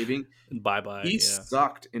him waving. Bye. He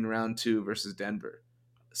sucked in round 2 versus Denver.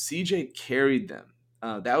 CJ carried them.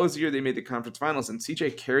 That was the year they made the conference finals, and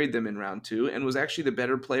CJ carried them in round 2 and was actually the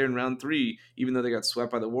better player in round 3. Even though they got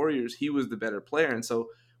swept by the Warriors, he was the better player. And so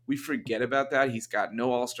we forget about that. He's got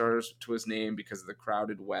no all-stars to his name because of the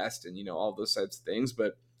crowded West and, all those types of things.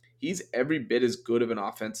 But he's every bit as good of an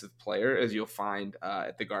offensive player as you'll find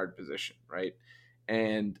at the guard position, right?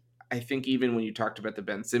 And I think even when you talked about the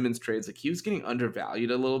Ben Simmons trades, like he was getting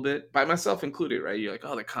undervalued a little bit, by myself included, right? You're like,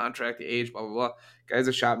 oh, the contract, the age, blah, blah, blah. Guy's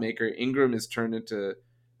a shot maker. Ingram has turned into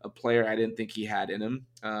a player I didn't think he had in him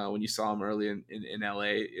when you saw him early in LA,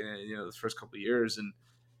 the first couple of years. And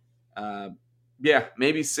yeah,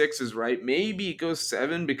 maybe 6 is right. Maybe it goes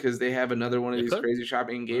 7 because they have another one of It these could. crazy shot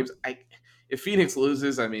making games. If Phoenix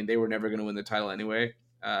loses, I mean, they were never going to win the title anyway.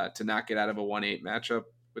 To not get out of a 1-8 matchup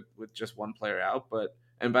with just one player out,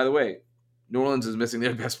 and by the way, New Orleans is missing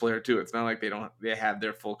their best player too. It's not like they have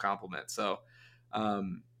their full complement. So,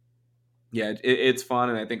 yeah, it's fun,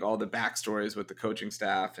 and I think all the backstories with the coaching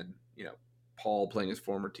staff and Paul playing his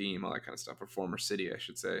former team, all that kind of stuff, or former city, I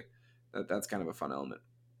should say, that's kind of a fun element.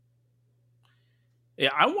 Yeah,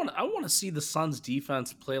 I want to see the Suns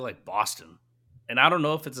defense play like Boston. And I don't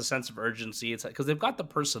know if it's a sense of urgency. It's because they've got the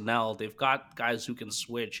personnel, they've got guys who can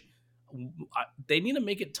switch. They need to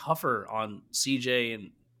make it tougher on CJ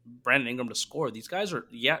and Brandon Ingram to score. These guys are,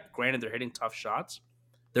 granted, they're hitting tough shots.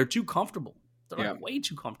 They're too comfortable. They're Yeah. like way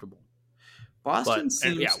too comfortable. Boston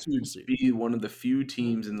seems to we'll see. be one of the few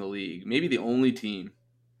teams in the league, maybe the only team,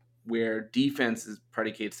 where defense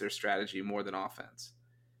predicates their strategy more than offense.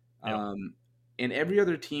 Yeah. And every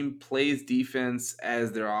other team plays defense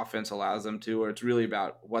as their offense allows them to, or it's really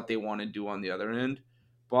about what they want to do on the other end.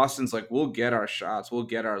 Boston's like, we'll get our shots, we'll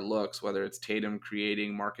get our looks, whether it's Tatum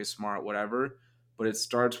creating, Marcus Smart, whatever. But it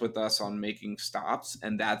starts with us on making stops,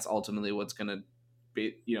 and that's ultimately what's going to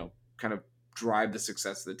be, kind of drive the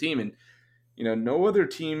success of the team. And no other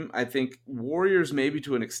team, I think Warriors maybe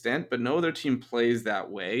to an extent, but no other team plays that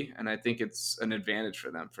way, and I think it's an advantage for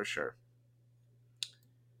them for sure.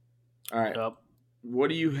 All right. Yep. What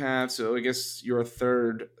do you have? So I guess your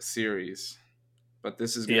third series, but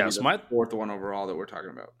this is going to be the fourth one overall that we're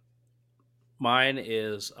talking about. Mine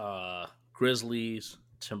is Grizzlies,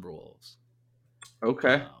 Timberwolves.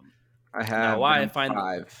 Okay. I have I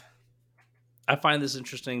find this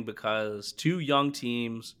interesting because two young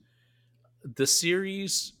teams. The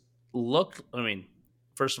series looked. I mean,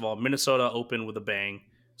 first of all, Minnesota opened with a bang,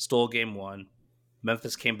 stole game 1.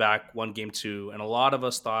 Memphis came back, won game 2, and a lot of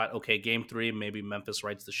us thought, okay, game 3, maybe Memphis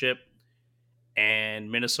rights the ship.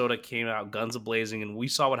 And Minnesota came out guns a-blazing, and we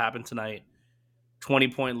saw what happened tonight.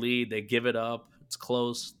 20-point lead, they give it up. It's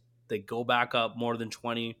close. They go back up more than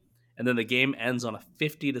 20, and then the game ends on a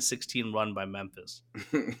 50-16 run by Memphis.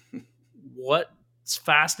 What's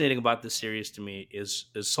fascinating about this series to me is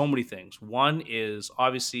so many things. One is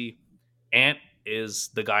obviously Ant is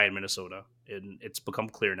the guy in Minnesota, and it's become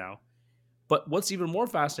clear now. But what's even more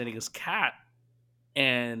fascinating is Cat,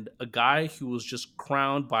 and a guy who was just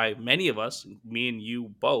crowned by many of us, me and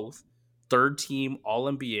you both, third team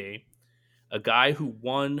All-NBA, a guy who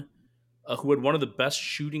won, who had one of the best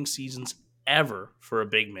shooting seasons ever for a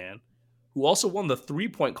big man, who also won the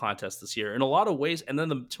 3-point contest this year in a lot of ways, and then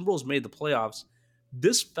the Timberwolves made the playoffs.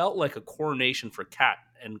 This felt like a coronation for Cat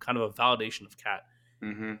and kind of a validation of Cat.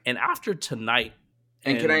 Mm-hmm. And after tonight,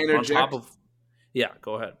 and can I interject? On top of, yeah,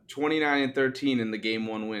 go ahead. 29-13 in the game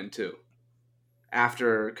 1 win too.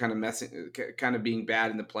 After kind of being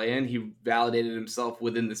bad in the play-in, he validated himself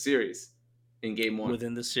within the series in game 1.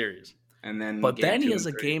 Within the series. And then he has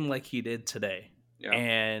a game like he did today. Yeah.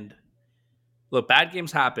 And look, bad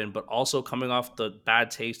games happen, but also coming off the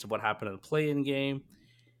bad taste of what happened in the play-in game,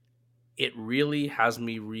 it really has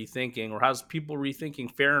me rethinking, or has people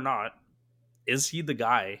rethinking, fair or not, is he the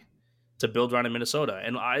guy to build around in Minnesota?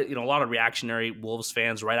 And a lot of reactionary Wolves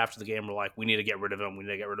fans right after the game were like, we need to get rid of him.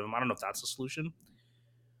 I don't know if that's the solution.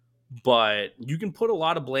 But you can put a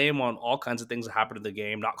lot of blame on all kinds of things that happened in the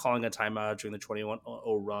game, not calling a timeout during the 21-0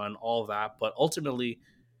 run, all of that. But ultimately,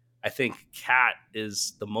 I think Cat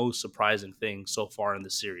is the most surprising thing so far in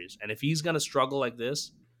the series. And if he's going to struggle like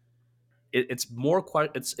this, it's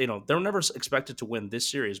they're never expected to win this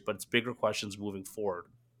series, but it's bigger questions moving forward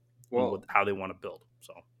with how they want to build.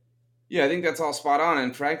 So, yeah, I think that's all spot on.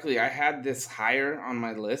 And frankly, I had this higher on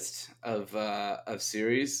my list of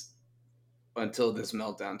series until this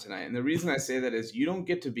meltdown tonight. And the reason I say that is you don't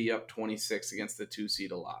get to be up 26 against the 2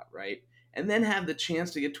 seed a lot, right? And then have the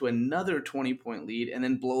chance to get to another 20-point lead and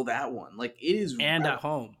then blow that one. Like it is, and at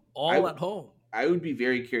home, at home. I would be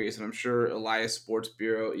very curious, and I'm sure Elias Sports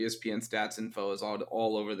Bureau, ESPN Stats Info is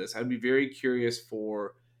all over this. I'd be very curious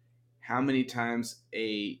for how many times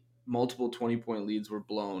a multiple 20-point leads were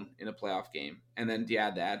blown in a playoff game, and then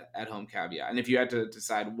add that at home caveat. And if you had to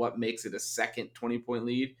decide what makes it a second 20-point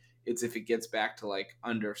lead, It's if it gets back to like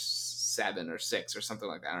under 7 or 6 or something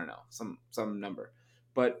like that. I don't know, some number.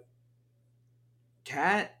 But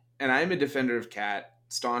Cat, and I'm a defender of Cat,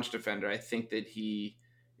 staunch defender. I think that he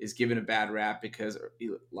is given a bad rap because a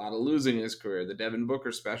lot of losing in his career, the Devin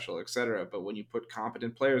Booker special, etc. But when you put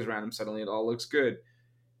competent players around him, suddenly it all looks good.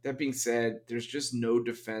 That being said, there's just no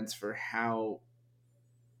defense for how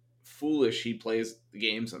foolish he plays the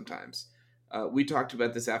game sometimes. We talked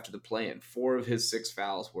about this after the play-in. 4 of his 6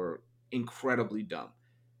 fouls were incredibly dumb.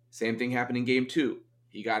 Same thing happened in game 2.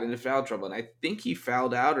 He got into foul trouble, and I think he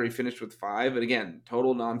fouled out or he finished with 5. But again,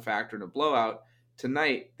 total non-factor in a blowout.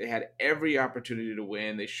 Tonight, they had every opportunity to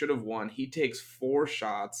win. They should have won. He takes 4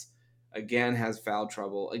 shots, again has foul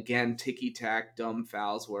trouble. Again, ticky-tack, dumb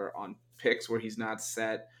fouls where on picks where he's not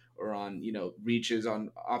set, or on reaches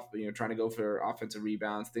on off trying to go for offensive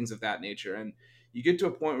rebounds, things of that nature. And you get to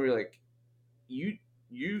a point where you're like, you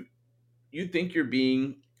think you're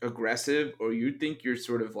being aggressive, or you think you're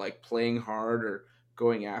sort of like playing hard or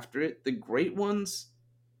going after it. The great ones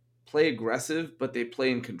play aggressive, but they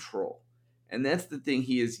play in control. And that's the thing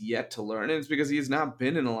he has yet to learn. And it's because he has not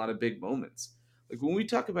been in a lot of big moments. Like when we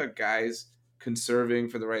talk about guys conserving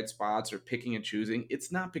for the right spots or picking and choosing,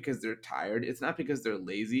 it's not because they're tired. It's not because they're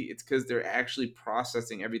lazy. It's because they're actually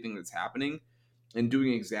processing everything that's happening and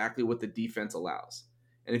doing exactly what the defense allows.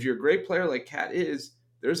 And if you're a great player like Cat is,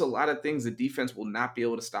 there's a lot of things the defense will not be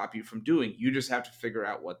able to stop you from doing. You just have to figure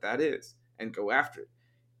out what that is and go after it.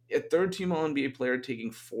 A third team All NBA player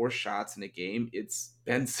taking 4 shots in a game, it's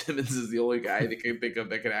Ben Simmons is the only guy that can think of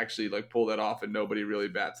that can actually like pull that off, and nobody really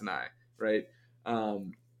bats an eye, right?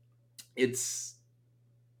 It's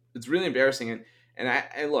really embarrassing.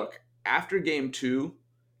 And look, after game 2,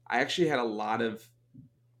 I actually had a lot of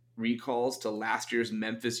recalls to last year's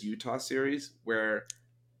Memphis Utah series where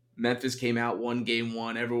Memphis came out, won game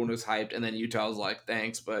 1, everyone was hyped, and then Utah was like,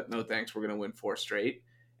 thanks, but no thanks, we're going to win 4 straight.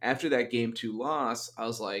 After that game 2 loss, I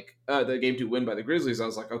was like, the game 2 win by the Grizzlies, I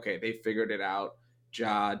was like, okay, they figured it out.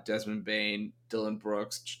 Ja, Desmond Bane, Dylan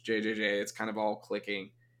Brooks, JJJ, it's kind of all clicking.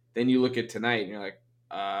 Then you look at tonight and you're like,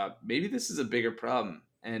 maybe this is a bigger problem.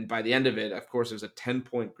 And by the end of it, of course, it was a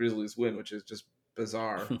 10-point Grizzlies win, which is just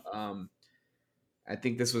bizarre. I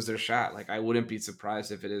think this was their shot. Like, I wouldn't be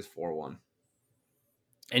surprised if it is 4-1.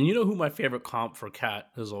 And you know who my favorite comp for Cat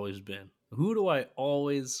has always been? Who do I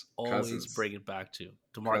always Cousins. bring it back to?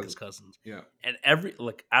 DeMarcus Cousins. Yeah. And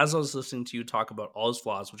as I was listening to you talk about all his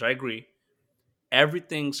flaws, which I agree,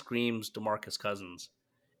 everything screams DeMarcus Cousins.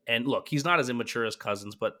 And look, he's not as immature as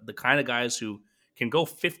Cousins, but the kind of guys who can go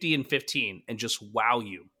 50 and 15 and just wow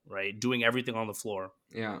you, right? Doing everything on the floor.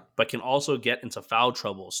 Yeah. But can also get into foul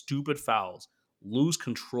trouble, stupid fouls, lose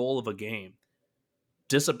control of a game,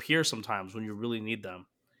 disappear sometimes when you really need them.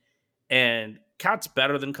 And Cat's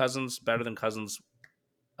better than Cousins. Cousins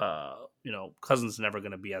is never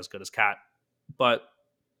going to be as good as Cat. But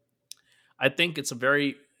I think it's a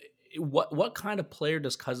very what kind of player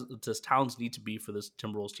does Towns need to be for this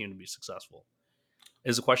Timberwolves team to be successful?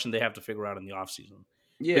 Is a question they have to figure out in the offseason.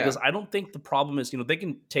 Yeah. Because I don't think the problem is, they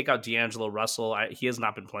can take out D'Angelo Russell. He has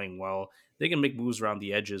not been playing well. They can make moves around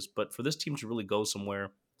the edges. But for this team to really go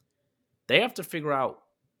somewhere, they have to figure out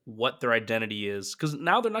what their identity is, because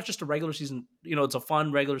now they're not just a regular season, it's a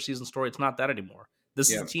fun regular season story. It's not that anymore.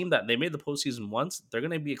 This is a team that they made the postseason once. They're going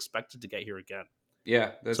to be expected to get here again.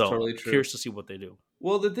 Yeah, that's totally true. Curious to see what they do.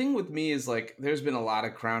 Well, the thing with me is like there's been a lot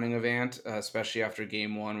of crowning of Ant, especially after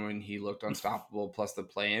game 1 when he looked unstoppable plus the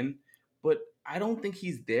play-in. But I don't think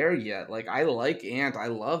he's there yet. Like, I like Ant. I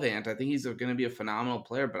love Ant. I think he's going to be a phenomenal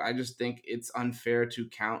player, but I just think it's unfair to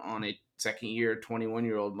count on a second-year,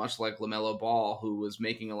 21-year-old, much like LaMelo Ball, who was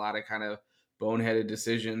making a lot of kind of boneheaded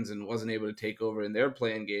decisions and wasn't able to take over in their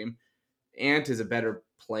playing game. Ant is a better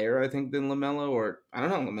player, I think, than LaMelo, or I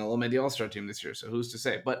don't know, LaMelo made the All-Star team this year, so who's to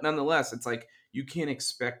say? But nonetheless, it's like you can't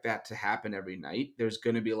expect that to happen every night. There's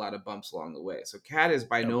going to be a lot of bumps along the way. So Cat is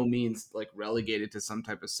by no means like relegated to some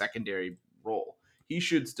type of secondary role. He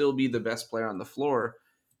should still be the best player on the floor.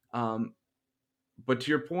 But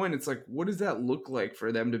to your point, it's like, what does that look like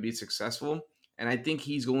for them to be successful? And I think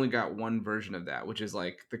he's only got one version of that, which is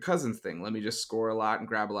like the Cousins thing. Let me just score a lot and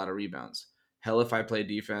grab a lot of rebounds. Hell if I play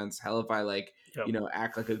defense. Hell if I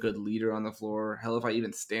act like a good leader on the floor. Hell if I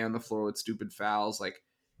even stay on the floor with stupid fouls. Like,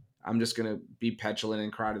 I'm just going to be petulant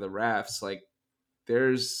and cry to the refs. Like,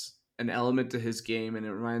 there's an element to his game, and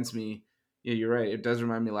it reminds me, yeah, you're right. It does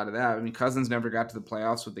remind me a lot of that. I mean, Cousins never got to the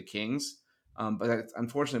playoffs with the Kings. But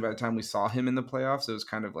unfortunately, by the time we saw him in the playoffs, it was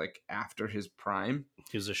kind of like after his prime.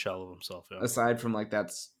 He was a shell of himself. Yeah. Aside from like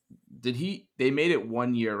they made it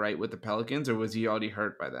 1 year, right, with the Pelicans, or was he already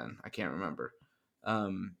hurt by then? I can't remember.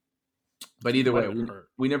 But He either might way, have been hurt.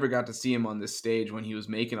 we never got to see him on this stage when he was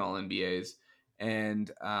making all NBAs.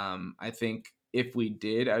 And I think if we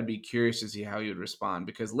did, I'd be curious to see how he would respond,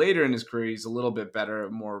 because later in his career, he's a little bit better,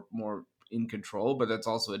 more in control, but that's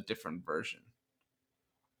also a different version.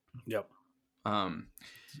 Yep.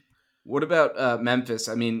 What about Memphis?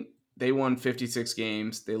 I mean, they won 56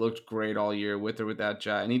 games. They looked great all year with or without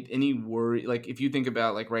Ja. Any worry? Like, if you think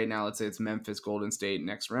about, like, right now, let's say it's Memphis, Golden State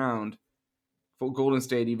next round. For Golden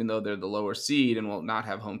State, even though they're the lower seed and will not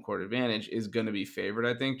have home court advantage, is going to be favored,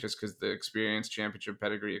 I think, just because the experience, championship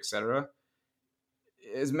pedigree, etc.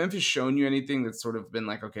 Has Memphis shown you anything that's sort of been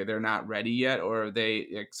like, okay, they're not ready yet, or are they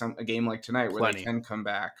like a game like tonight where they Plenty. can come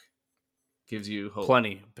back gives you hope?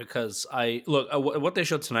 Plenty, because I look what they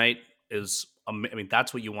showed tonight is, I mean,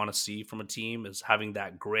 that's what you want to see from a team, is having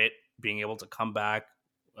that grit, being able to come back,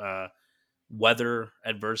 weather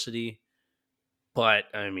adversity. But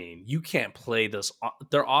I mean, you can't play this.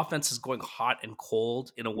 Their offense is going hot and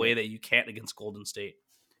cold in a way that you can't against Golden State.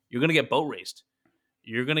 You're going to get boat raced.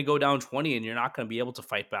 You're going to go down 20 and you're not going to be able to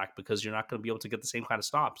fight back, because you're not going to be able to get the same kind of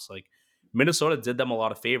stops. Like, Minnesota did them a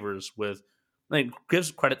lot of favors with, like,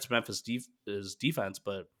 gives credit to Memphis' defense,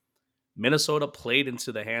 but Minnesota played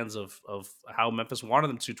into the hands of how Memphis wanted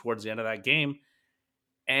them to towards the end of that game.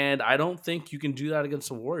 And I don't think you can do that against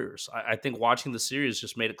the Warriors. I think watching the series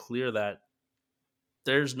just made it clear that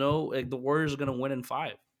there's no, like, the Warriors are going to win in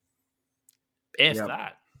 5. If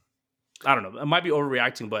that. I don't know. It might be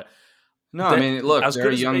overreacting, but no, I mean, look, they're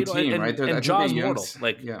a young team, and, right? And Ja's mortal.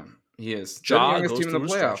 Like, yeah, he is. Ja they're the youngest team in the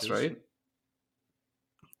playoffs, stretches. right?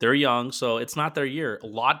 They're young, so it's not their year. A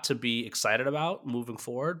lot to be excited about moving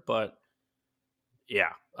forward, but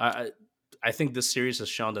yeah, I think this series has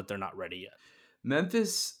shown that they're not ready yet.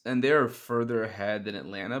 Memphis, and they're further ahead than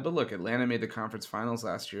Atlanta. But look, Atlanta made the conference finals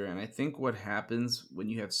last year, and I think what happens when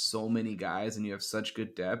you have so many guys and you have such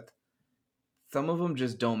good depth, some of them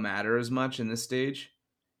just don't matter as much in this stage.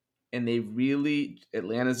 And they really,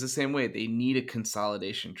 Atlanta's the same way. They need a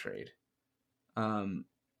consolidation trade.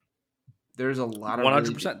 There's a lot of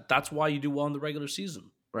 100%. That's why you do well in the regular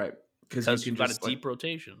season, right? Because you've got a deep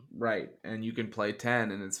rotation, right? And you can play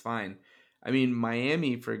 10, and it's fine. I mean,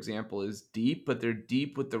 Miami, for example, is deep, but they're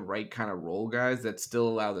deep with the right kind of role guys that still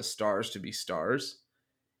allow the stars to be stars.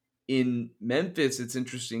 In Memphis, it's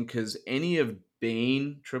interesting because any of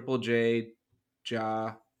Bane, Triple J,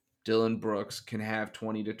 Ja, Dylan Brooks can have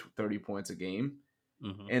 20 to 30 points a game.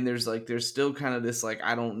 Mm-hmm. And there's still kind of this, like,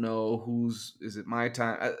 I don't know is it my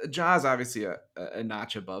time? Ja's obviously a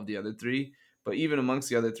notch above the other three, but even amongst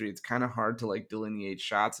the other three, it's kind of hard to, like, delineate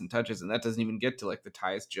shots and touches. And that doesn't even get to, like, the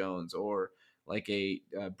Tyus Jones or like a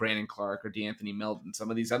Brandon Clark or DeAnthony Melton. Some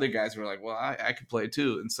of these other guys were like, well, I could play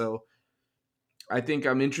too. And so I think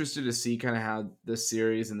I'm interested to see kind of how this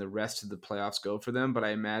series and the rest of the playoffs go for them. But I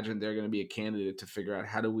imagine they're going to be a candidate to figure out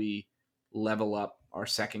how do we level up our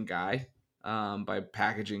second guy by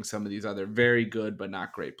packaging some of these other very good but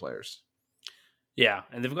not great players. Yeah,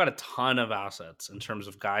 and they've got a ton of assets in terms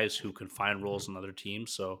of guys who can find roles in other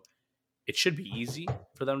teams. So it should be easy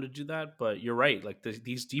for them to do that. But you're right. Like,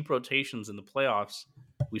 these deep rotations in the playoffs,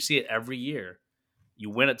 we see it every year. You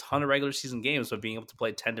win a ton of regular season games by being able to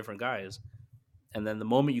play 10 different guys. And then the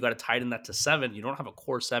moment you got to tighten that to 7, you don't have a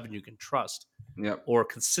core 7 you can trust. Yep. Or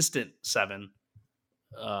consistent 7,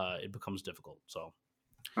 it becomes difficult. So,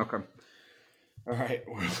 okay. All right,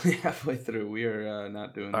 we're halfway through. We are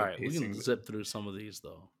not doing. All right, we can zip through some of these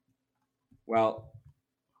though. Well,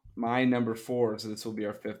 my number 4, so this will be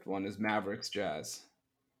our 5th one, is Mavericks Jazz.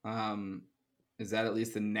 Is that at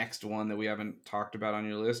least the next one that we haven't talked about on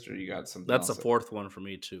your list, or you got something? That's the 4th one for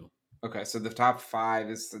me too. Okay, so the top 5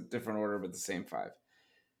 is a different order, but the same 5.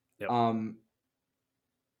 Yep.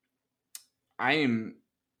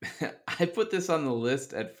 I put this on the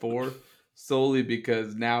list at 4 solely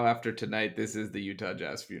because now after tonight, this is the Utah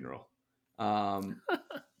Jazz funeral.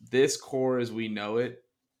 This core as we know it,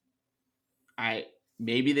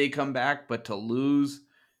 maybe they come back, but to lose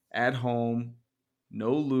at home,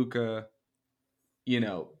 no Luka,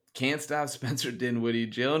 can't stop Spencer Dinwiddie,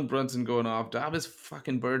 Jalen Brunson going off, Davis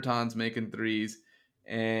fucking Bertans making threes,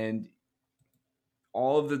 and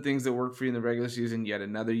all of the things that work for you in the regular season, yet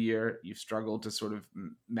another year you've struggled to sort of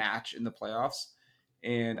match in the playoffs.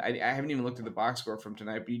 And I haven't even looked at the box score from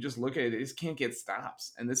tonight, but you just look at it, they just can't get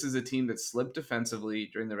stops. And this is a team that slipped defensively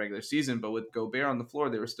during the regular season, but with Gobert on the floor,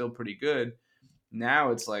 they were still pretty good. Now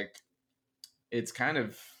it's like, it's kind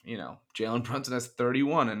of, Jalen Brunson has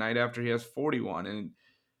 31 a night after he has 41. And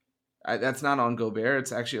that's not on Gobert.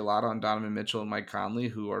 It's actually a lot on Donovan Mitchell and Mike Conley,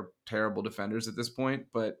 who are terrible defenders at this point.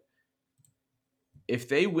 But if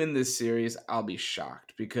they win this series, I'll be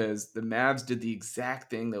shocked because the Mavs did the exact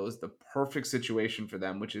thing that was the perfect situation for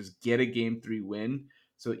them, which is get a game 3 win.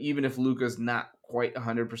 So even if Luka's not quite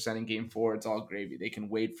 100% in game 4, it's all gravy. They can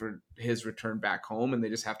wait for his return back home, and they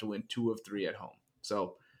just have to win 2 of 3 at home.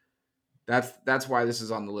 So that's why this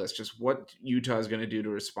is on the list. Just what Utah is going to do to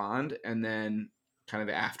respond, and then kind of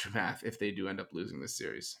the aftermath if they do end up losing this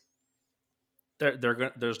series.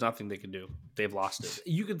 There's nothing they can do. They've lost it.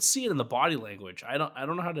 You can see it in the body language. I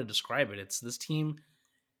don't know how to describe it. It's this team.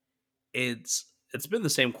 It's been the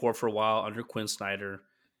same core for a while under Quinn Snyder,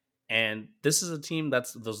 and this is a team that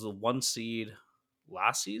was the 1 seed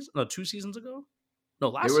last season. No, 2 seasons ago. No,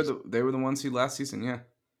 last season. They were the 1 seed last season. Yeah,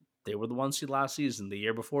 They were the 1 seed last season. The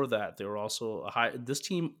year before that, they were also a high. This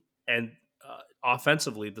team and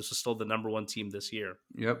offensively, this is still the number 1 team this year.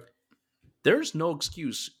 Yep. There's no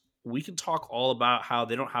excuse. We can talk all about how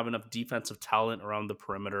they don't have enough defensive talent around the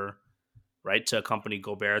perimeter, right, to accompany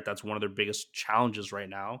Gobert. That's one of their biggest challenges right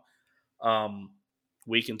now.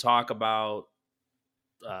 We can talk about,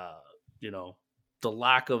 the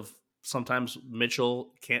lack of sometimes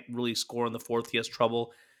Mitchell can't really score in the fourth. He has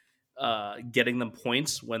trouble getting them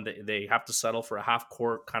points when they have to settle for a half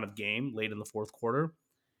court kind of game late in the fourth quarter.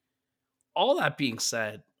 All that being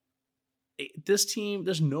said, this team,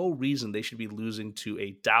 there's no reason they should be losing to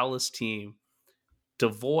a Dallas team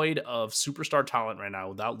devoid of superstar talent right now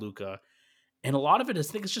without Luka. And a lot of it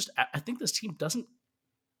is, I think this team doesn't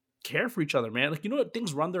care for each other, man. Like, what?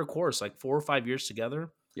 Things run their course like 4 or 5 years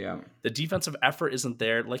together. Yeah. The defensive effort isn't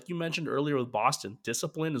there. Like you mentioned earlier with Boston,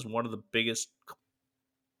 discipline is one of the biggest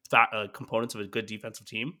components of a good defensive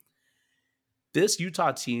team. This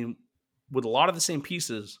Utah team, with a lot of the same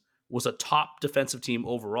pieces, was a top defensive team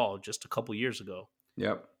overall just a couple years ago.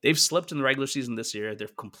 Yep. They've slipped in the regular season this year.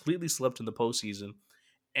 They've completely slipped in the postseason.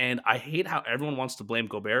 And I hate how everyone wants to blame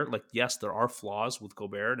Gobert. Like, yes, there are flaws with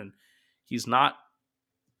Gobert, and he's not,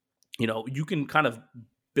 you can kind of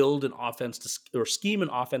build an offense or scheme an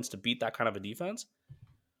offense to beat that kind of a defense.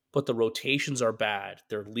 But the rotations are bad.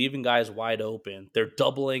 They're leaving guys wide open. They're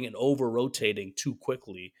doubling and over-rotating too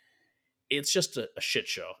quickly. It's just a shit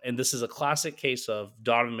show. And this is a classic case of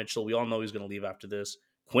Donovan Mitchell. We all know he's going to leave after this.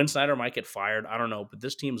 Quinn Snyder might get fired. I don't know. But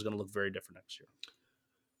this team is going to look very different next year.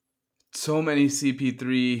 So many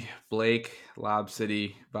CP3, Blake, Lob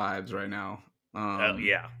City vibes right now.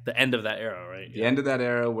 Yeah, the end of that era, right? The end of that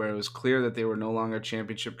era where it was clear that they were no longer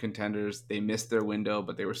championship contenders. They missed their window,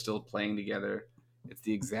 but they were still playing together. It's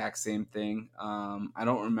the exact same thing. I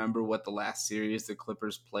don't remember what the last series the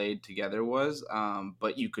Clippers played together was,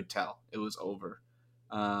 but you could tell it was over.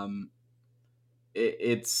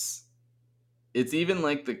 It's even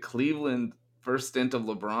like the Cleveland first stint of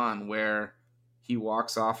LeBron where he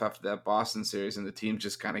walks off after that Boston series and the team's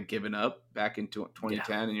just kind of given up back in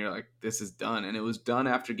 2010 and you're like, this is done. And it was done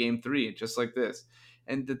after game 3, just like this.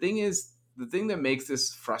 And the thing that makes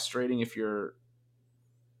this frustrating if you're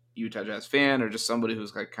Utah Jazz fan or just somebody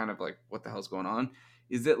who's like kind of like, what the hell's going on,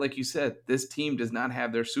 is that, like you said, this team does not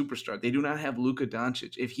have their superstar. They do not have Luka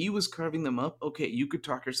Doncic. If he was carving them up, okay, you could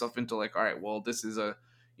talk yourself into like, all right, well, this is a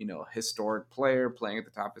historic player playing at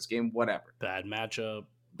the top of his game, whatever. Bad matchup,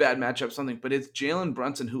 something. But it's Jalen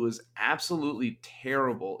Brunson, who was absolutely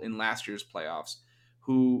terrible in last year's playoffs,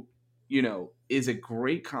 who, is a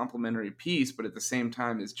great complementary piece, but at the same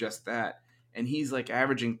time is just that. And he's like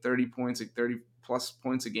averaging 30 points, like 30 plus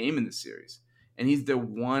points a game in this series. And he's the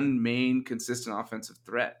one main consistent offensive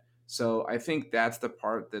threat. So I think that's the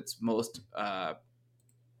part that's most,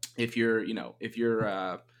 if you're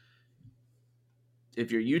Utah,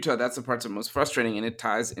 that's the part that's most frustrating, and it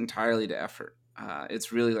ties entirely to effort.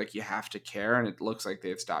 It's really like you have to care, and it looks like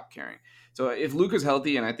they've stopped caring. So if Luka's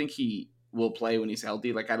healthy, and I think he will play when he's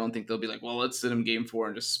healthy, like I don't think they'll be like, well, let's sit him game 4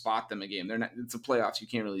 and just spot them a game. They're not. It's the playoffs. You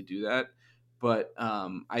can't really do that. But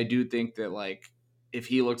I do think that like if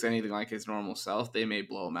he looks anything like his normal self, they may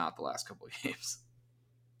blow him out the last couple of games.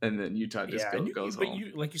 And then Utah just goes home.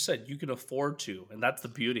 But like you said, you can afford to, and that's the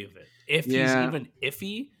beauty of it. If he's even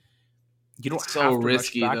iffy, you don't it's have so to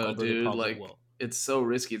risky rush back though, dude. Like it's so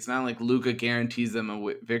risky. It's not like Luka guarantees them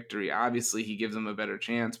a victory. Obviously, he gives them a better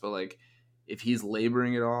chance, but like if he's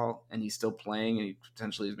laboring it all and he's still playing and he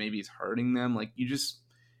potentially he's hurting them, like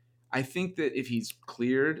I think that if he's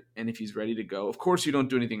cleared and if he's ready to go, of course you don't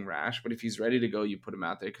do anything rash, but if he's ready to go, you put him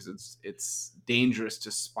out there because it's dangerous to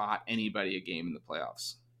spot anybody a game in the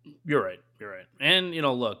playoffs. You're right. And,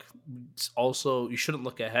 look, also you shouldn't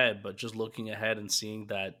look ahead, but just looking ahead and seeing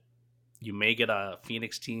that you may get a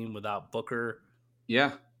Phoenix team without Booker.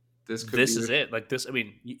 Yeah. This is it. Like this, I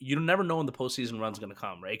mean, you never know when the postseason run's going to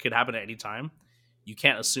come, right? It could happen at any time. You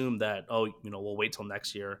can't assume that, we'll wait till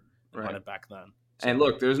next year and run it back then. And So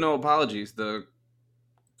look, there's no apologies. The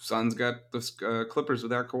Suns got the Clippers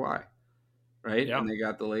without Kawhi, right? yeah, And they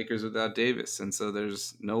got the Lakers without Davis, and so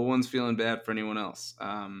there's no one's feeling bad for anyone else.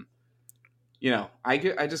 I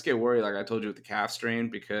just get worried, like I told you with the calf strain,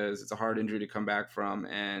 because it's a hard injury to come back from,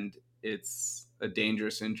 and it's a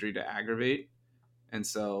dangerous injury to aggravate. And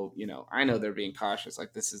so, I know they're being cautious.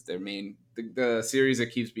 Like this is their main. The series that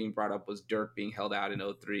keeps being brought up was Dirk being held out in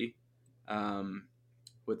 03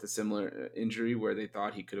 with a similar injury where they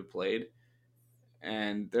thought he could have played.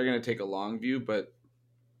 And they're going to take a long view, but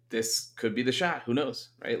this could be the shot. Who knows,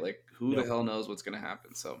 right? Like who the yep. hell knows what's going to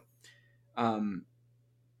happen? So, um,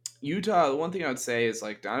 Utah, the one thing I would say is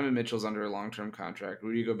like Donovan Mitchell's under a long term contract.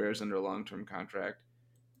 Rudy Gobert's under a long term contract.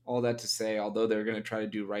 All that to say, although they're going to try to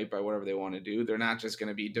do right by whatever they want to do, they're not just going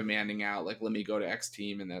to be demanding out like let me go to X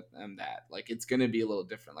team and that. Like it's going to be a little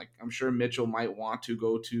different. Like I'm sure Mitchell might want to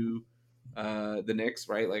go to the Knicks,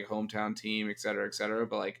 right? Like hometown team, et cetera, et cetera.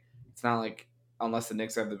 But like it's not like unless the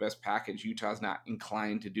Knicks have the best package, Utah's not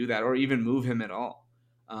inclined to do that or even move him at all.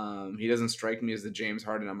 He doesn't strike me as the James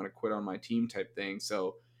Harden I'm going to quit on my team type thing.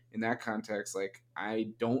 So in that context, like I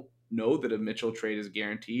don't know that a Mitchell trade is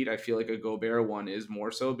guaranteed. I feel like a Gobert one is more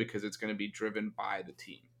so because it's going to be driven by the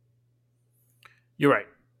team. You're right,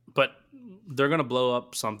 but they're gonna blow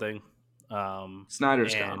up something,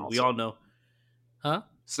 Snyder's gone and we also. all know, huh?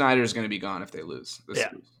 Snyder's going to be gone if they lose this Yeah,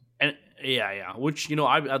 series. and yeah. Which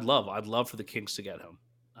I'd love for the Kings to get him.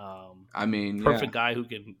 I mean, yeah. Perfect guy who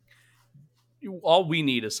can. All we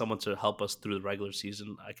need is someone to help us through the regular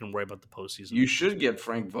season. I can worry about the postseason. You should get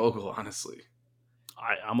Frank Vogel, honestly.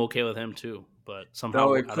 I'm okay with him too, but Though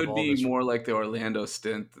somehow it out of could all be this, more like the Orlando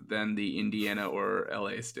stint than the Indiana or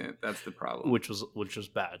LA stint. That's the problem. which was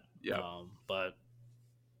bad. Yeah. But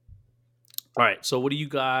all right. So what do you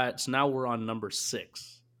got? So now we're on number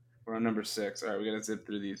 6. We're on number 6. All right, we got to zip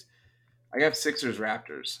through these. I got Sixers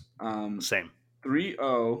Raptors. Same.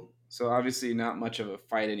 3-0, so obviously not much of a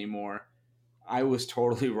fight anymore. I was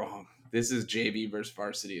totally wrong. This is JV versus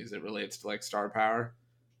varsity as it relates to like star power.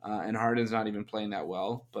 And Harden's not even playing that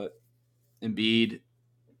well, but Embiid,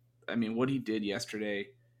 I mean, what he did yesterday,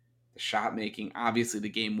 the shot making, obviously the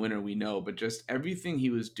game winner we know, but just everything he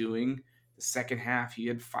was doing the second half, he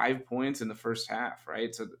had 5 points in the first half,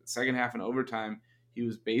 right? So the second half in overtime, he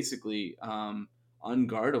was basically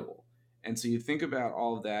unguardable. And so you think about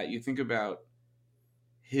all of that, you think about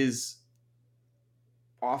his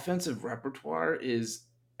offensive repertoire is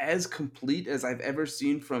as complete as I've ever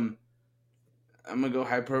seen from. I'm gonna go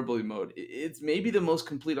hyperbole mode. It's maybe the most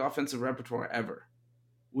complete offensive repertoire ever.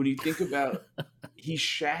 When you think about, he's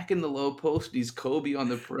Shaq in the low post, he's Kobe on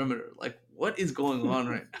the perimeter. Like, what is going on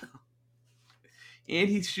right now? And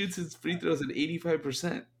he shoots his free throws at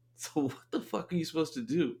 85%. So what the fuck are you supposed to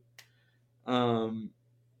do? Um,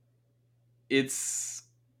 it's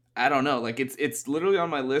I don't know. Like it's literally on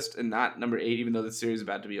my list and not number 8, even though the series is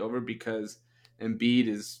about to be over because Embiid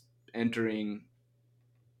is entering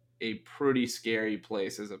a pretty scary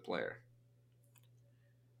place as a player.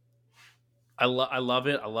 I love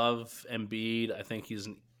it. I love Embiid. I think he's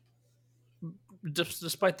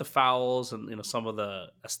despite the fouls and some of the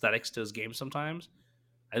aesthetics to his game sometimes.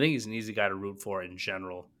 I think he's an easy guy to root for in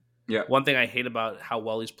general. Yeah. One thing I hate about how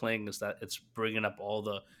well he's playing is that it's bringing up all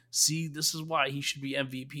the see. This is why he should be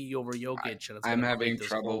MVP over Jokic, and it's I'm going to having create this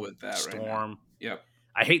trouble whole with that storm. right now. Yep.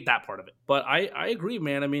 I hate that part of it, but I agree,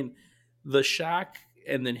 man. I mean, the Shaq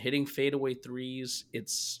and then hitting fadeaway threes.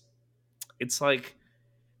 It's like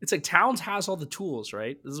Towns has all the tools,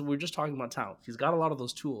 right? We're just talking about Towns. He's got a lot of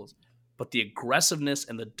those tools, but the aggressiveness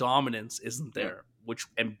and the dominance isn't there, Yep. which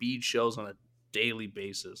Embiid shows on a daily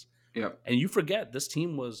basis. Yep. And you forget this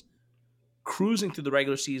team was cruising through the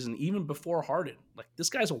regular season even before Harden. Like this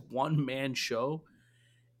guy's a one-man show,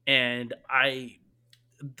 and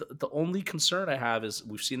the only concern I have is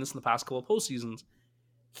we've seen this in the past couple of postseasons.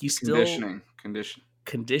 He's still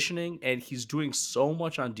conditioning, and he's doing so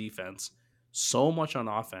much on defense, so much on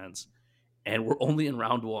offense, and we're only in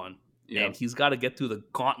round 1. Yep. And he's got to get through the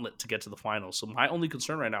gauntlet to get to the finals. So my only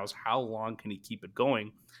concern right now is how long can he keep it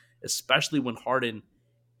going, especially when Harden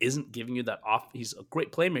isn't giving you that off. He's a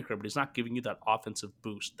great playmaker, but he's not giving you that offensive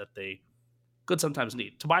boost that they could sometimes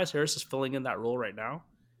need. Tobias Harris is filling in that role right now,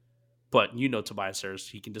 but Tobias Harris,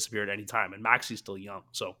 he can disappear at any time, and Maxi's still young.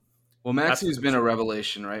 So, well, Maxi's been a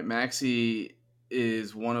revelation, right? Maxi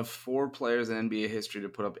is one of 4 players in NBA history to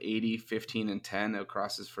put up 80, 15, and 10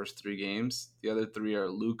 across his first 3 games. The other 3 are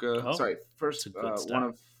Luka. One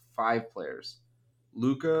of 5 players: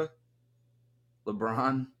 Luka,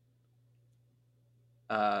 LeBron,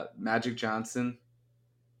 Magic Johnson,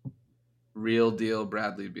 real deal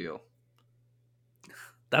Bradley Beal.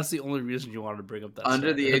 That's the only reason you wanted to bring up that Under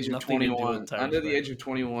stat. the It had age of nothing to do with 21, Tyrese under the age Maxey. of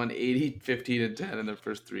 21, 80, 15, and 10 in their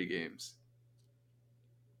first 3 games.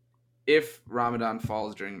 If Ramadan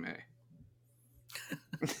falls during May.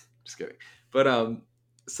 Just kidding. But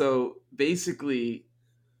so basically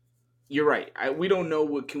you're right. We don't know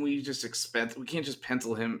what can we just expect. We can't just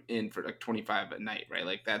pencil him in for like 25 a night, right?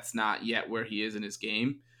 Like that's not yet where he is in his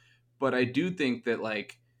game. But I do think that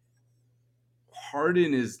like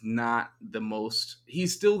Harden is not the most.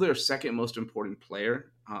 He's still their second most important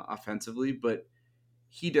player offensively, but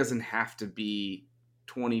he doesn't have to be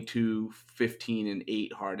 22, 15, and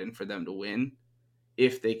 8 Harden for them to win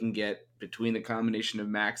if they can get between the combination of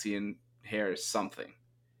Maxey and Harris something.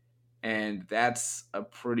 And that's a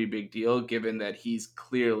pretty big deal given that he's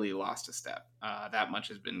clearly lost a step. That much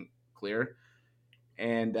has been clear.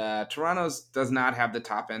 And Toronto's does not have the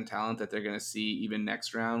top end talent that they're going to see even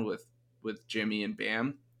next round with Jimmy and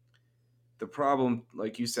Bam. The problem,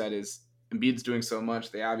 like you said, is Embiid's doing so much.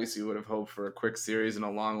 They obviously would have hoped for a quick series and a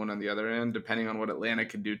long one on the other end. Depending on what Atlanta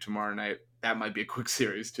can do tomorrow night, that might be a quick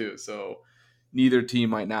series too. So neither team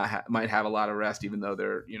might have a lot of rest, even though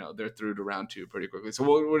they're through to round 2 pretty quickly. So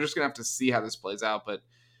we're just gonna have to see how this plays out. But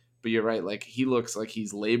you're right. Like he looks like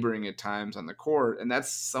he's laboring at times on the court, and that's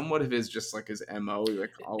somewhat of his just like his mo. He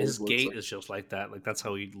like His always looks gait like is just like that. Like that's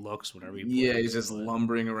how he looks whenever he yeah, he's plays. just But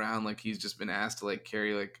lumbering around like he's just been asked to like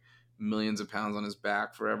carry like millions of pounds on his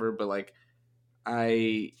back forever. But like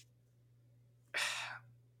I,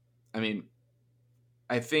 I mean,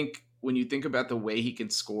 I think when you think about the way he can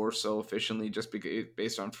score so efficiently just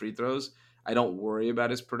based on free throws, I don't worry about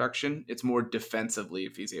his production. It's more defensively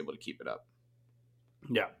if he's able to keep it up.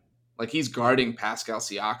 yeah, Like he's guarding Pascal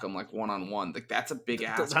Siakam like one on one. Like that's a big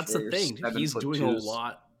ask that's for the your thing. He's doing a 7'2".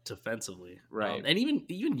 lot defensively, Right. and even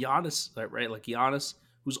Giannis, right? Like Giannis,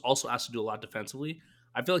 who's also asked to do a lot defensively.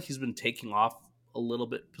 I feel like he's been taking off a little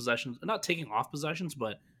bit possessions, not taking off possessions,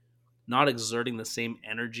 but not exerting the same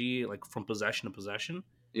energy like from possession to possession.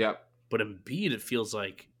 Yep. But Embiid, it feels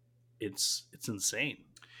like it's insane.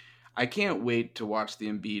 I can't wait to watch the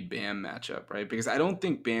Embiid Bam matchup, right? Because I don't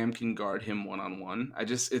think Bam can guard him one on one.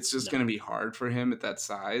 It's just No, going to be hard for him at that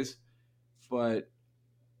size. But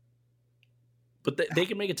but they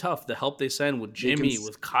can make it tough. The help they send with they can, Jimmy,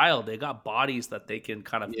 with Kyle, they got bodies that they can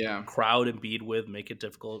kind of yeah. crowd Embiid with, make it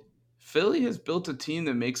difficult. Philly has built a team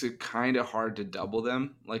that makes it kind of hard to double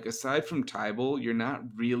them. Like aside from Tybal, you're not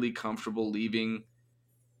really comfortable leaving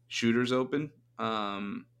shooters open.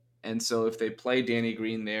 And so if they play Danny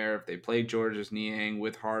Green there, if they play Georges Niang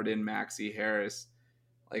with Harden, Maxey, Harris,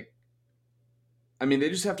 like, I mean, they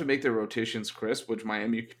just have to make their rotations crisp, which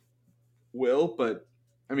Miami will. But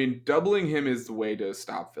I mean, doubling him is the way to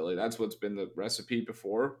stop Philly. That's what's been the recipe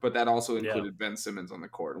before. But that also Yeah, included Ben Simmons on the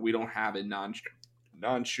court. We don't have a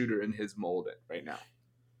non-shooter in his mold right now.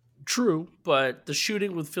 true. But the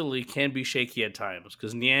shooting with Philly can be shaky at times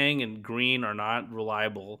because Niang and Green are not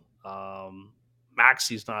reliable.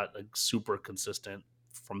 Maxey's not like super consistent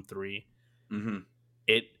from 3. Mm-hmm.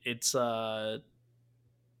 It's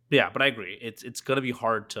yeah, but I agree. It's gonna be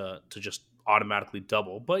hard to just automatically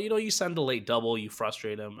double. But you send a late double, you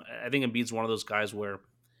frustrate him. I think Embiid's one of those guys where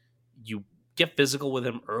you get physical with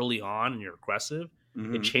him early on and you're aggressive. It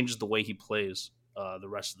Mm-hmm. changes the way he plays the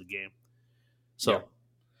rest of the game. Yeah. So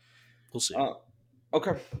we'll see.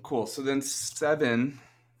 Okay, cool. So then 7,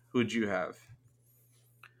 who'd you have?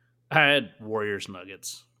 I had Warriors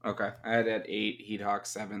Nuggets. Okay, I had at 8, Heat Hawks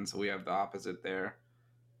 7, so we have the opposite there.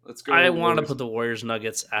 Let's go. I want to Warriors. put the Warriors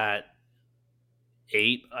Nuggets at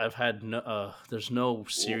 8. I've had there's no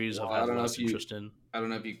series Well, I've had less interest in. I don't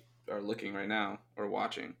know if you are looking right now or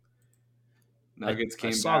watching. I, Nuggets I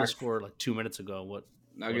came saw the back. score like 2 minutes ago. What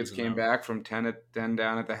Nuggets is it came now? back from 10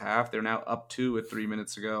 down at the half. They're now up 2 with 3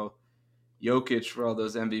 minutes to go. Jokic, for all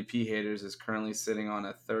those MVP haters, is currently sitting on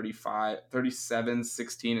a 37,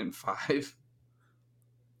 16, and 5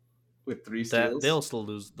 with 3 That steals. they'll still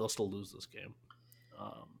lose. They'll still lose this game.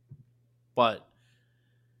 But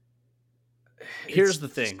here's the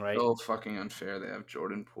thing, right? So fucking unfair. They have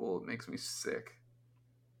Jordan Poole. It makes me sick.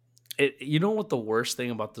 You know what the worst thing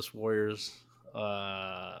about this Warriors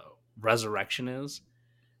resurrection is?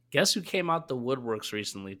 Guess who came out the woodworks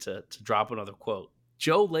recently to drop another quote?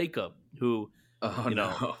 Joe Lacob, who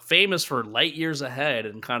No. famous for light years ahead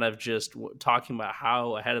and kind of just talking about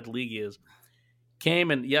how ahead of the league he is, came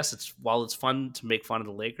and yes, while it's fun to make fun of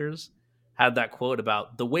the Lakers, had that quote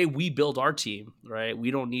about the way we build our team, right? We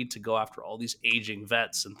don't need to go after all these aging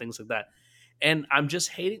vets and things like that. And I'm just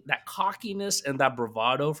hating that cockiness and that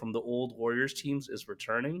bravado from the old Warriors teams is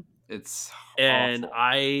returning. It's And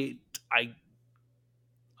awful.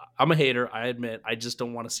 I'm a hater. I admit. I just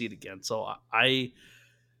don't want to see it again. So I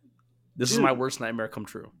This is my dude, worst nightmare come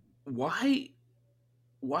true. why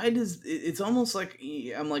does it's almost like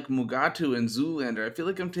I'm like Mugatu and Zoolander. I feel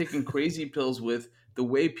like I'm taking crazy pills with the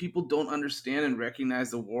way people don't understand and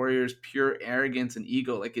recognize the Warriors' pure arrogance and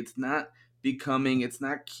ego. Like it's not becoming, it's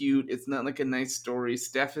not cute, it's not like a nice story.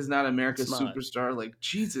 Steph is not It's America's not. superstar. Like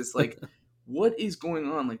Jesus, like what is going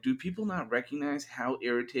on? Like, do people not recognize how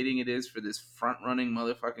irritating it is for this front running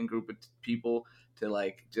motherfucking group of people to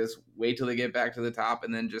like just wait till they get back to the top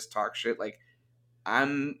and then just talk shit? Like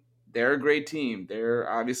I'm they're a great team. They're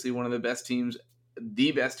obviously one of the best teams,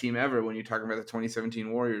 the best team ever when you're talking about the 2017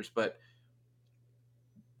 Warriors. But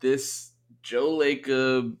this Joe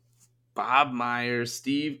Lacob, Bob Myers,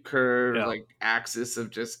 Steve Kerr, Yeah. like axis of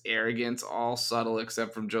just arrogance, all subtle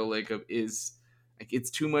except from Joe Lacob, is like it's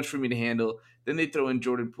too much for me to handle. Then they throw in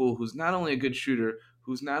Jordan Poole, who's not only a good shooter,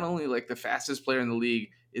 who's not only like the fastest player in the league,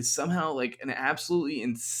 is somehow like an absolutely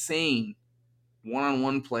insane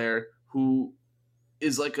one-on-one player who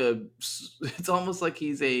is like a it's almost like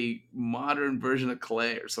he's a modern version of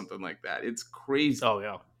Clay or something like that. It's crazy. Oh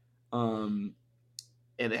yeah. Um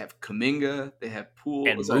and they have Kaminga, they have Poole,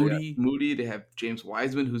 And sorry, yeah, Moody. Moody, they have James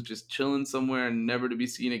Wiseman who's just chilling somewhere and never to be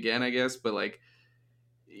seen again, I guess. But like,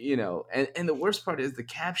 and the worst part is the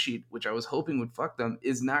cap sheet, which I was hoping would fuck them,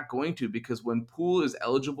 is not going to because when Poole is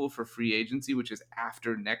eligible for free agency, which is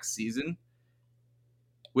after next season,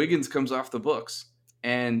 Wiggins comes off the books.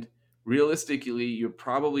 And realistically, you're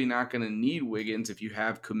probably not going to need Wiggins if you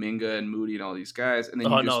have Kuminga and Moody and all these guys. And then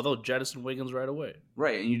you Oh no, just, they'll jettison Wiggins right away.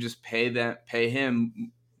 right, and you just pay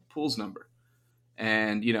him Pool's number.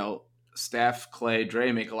 And, Steph, Clay,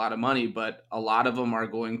 Dre make a lot of money, but a lot of them are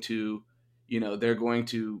going to, they're going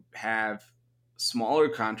to have smaller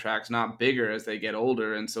contracts, not bigger as they get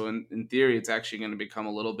older. And so in theory, it's actually going to become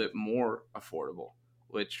a little bit more affordable,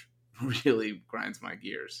 which really grinds my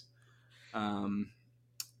gears. Um,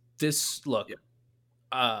 This yeah. look,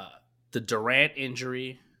 uh the Durant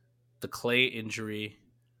injury, the Clay injury,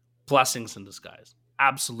 blessings in disguise.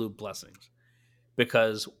 Absolute blessings.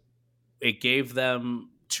 Because it gave them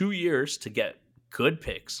 2 years to get good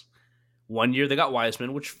picks. 1 year they got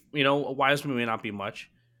Wiseman, which Wiseman may not be much,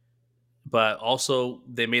 but also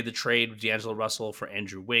they made the trade with D'Angelo Russell for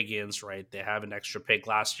Andrew Wiggins. Right, they have an extra pick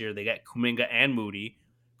last year. They got Kuminga and Moody.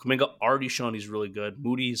 Kuminga already shown he's really good.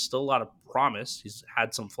 Moody's still a lot of promise. He's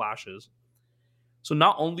had some flashes. So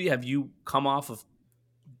not only have you come off of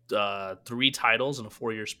 3 titles in a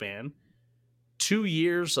 4-year span, 2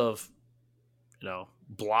 years of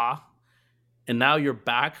blah, and now you're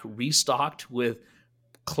back restocked with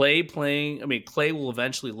Clay playing. I mean, Clay will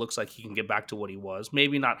eventually looks like he can get back to what he was.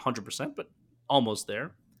 Maybe not 100%, but almost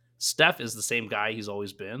there. Steph is the same guy he's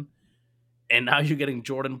always been. And now you're getting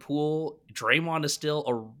Jordan Poole. Draymond is still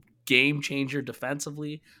a game changer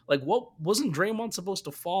defensively. Like, what wasn't Draymond supposed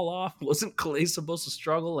to fall off? Wasn't Clay supposed to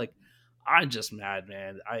struggle? Like, I'm just mad,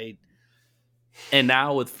 man. And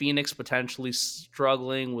now with Phoenix potentially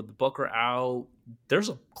struggling with Booker out, there's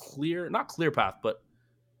a not clear path, but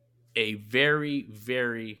a very,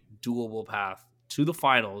 very doable path to the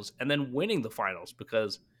finals and then winning the finals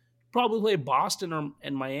because probably play Boston or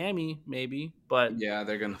and Miami maybe, but Yeah,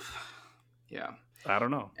 they're going to, yeah. I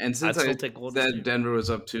don't know. And since I'd I still take Golden said State. Denver was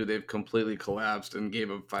up 2, they've completely collapsed and gave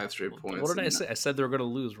up 5 straight What points. did I And, say? I said they were going to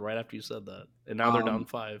lose right after you said that, and now they're down um,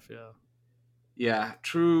 5. Yeah. yeah,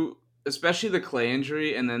 true. Especially the Clay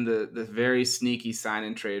injury, and then the very sneaky sign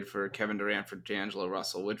and trade for Kevin Durant for D'Angelo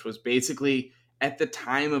Russell, which was basically at the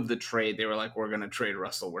time of the trade, they were like, "We're going to trade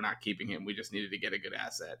Russell. We're not keeping him. We just needed to get a good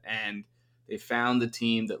asset." And they found the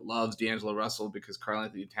team that loves D'Angelo Russell because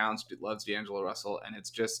Karl-Anthony Towns loves D'Angelo Russell, and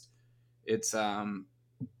it's it's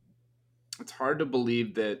hard to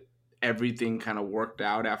believe that everything kind of worked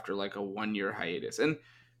out after like a 1 year hiatus. And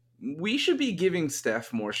we should be giving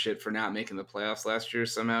Steph more shit for not making the playoffs last year.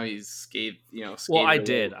 Somehow he's Well,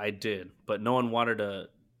 skated away. I did, but no one wanted to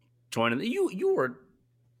join in. You were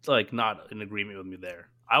like not in agreement with me there.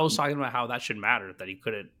 I was talking about how that should matter that he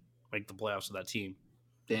couldn't make the playoffs with that team.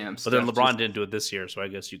 Damn, But then LeBron didn't do it this year, so I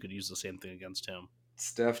guess you could use the same thing against him.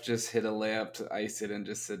 Steph just hit a layup to ice it and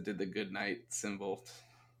just said did the good night symbol.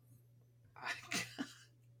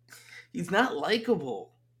 He's not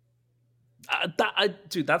likable.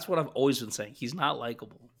 Dude, that's what I've always been saying. He's not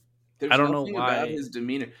likable. I There's don't know nothing about why. his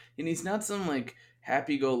demeanor. And he's not some like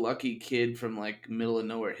happy-go-lucky kid from like middle of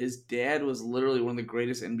nowhere. His dad was literally one of the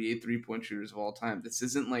greatest NBA three-point shooters of all time. This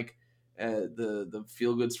isn't like the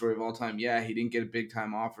feel-good story of all time. Yeah, he didn't get big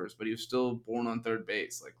time offers, but he was still born on third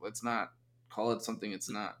base. Like, let's not call it something it's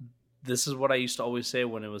not. This is what I used to always say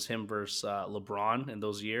when it was him versus LeBron in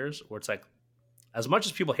those years, where it's like, as much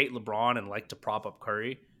as people hate LeBron and like to prop up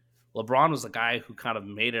Curry, LeBron was the guy who kind of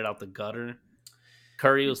made it out the gutter.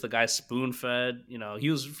 Curry was the guy spoon fed. You know, he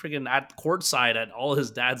was freaking at courtside at all his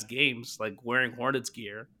dad's games, like wearing Hornets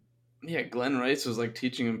gear. Yeah, Glenn Rice was like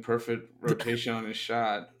teaching him perfect rotation on his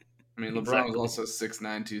shot. I mean, LeBron was Exactly. also 6'9",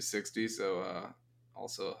 260, so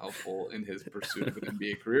also helpful in his pursuit of an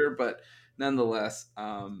NBA career. But nonetheless,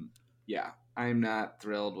 yeah, I'm not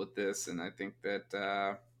thrilled with this, and I think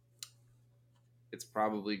that it's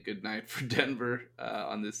probably good night for Denver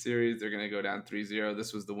on this series. They're going to go down 3-0.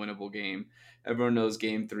 This was the winnable game. Everyone knows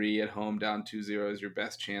game three at home down 2-0 is your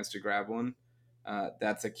best chance to grab one.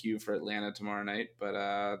 That's a cue for Atlanta tomorrow night,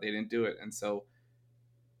 but they didn't do it. And so,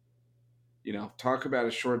 talk about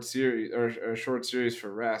a short series or a short series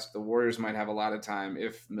for rest. The Warriors might have a lot of time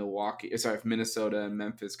if if Minnesota and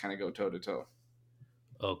Memphis kind of go toe to toe.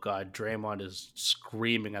 Oh God, Draymond is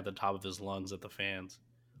screaming at the top of his lungs at the fans.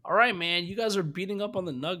 All right, man, you guys are beating up on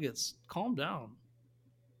the Nuggets. Calm down.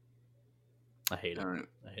 I hate All it. right.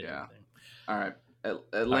 I hate Yeah. everything. All right. All right,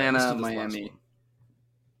 let's Atlanta, do this last Miami. one.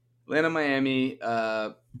 Atlanta, Miami.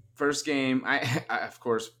 First game, I of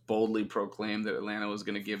course boldly proclaimed that Atlanta was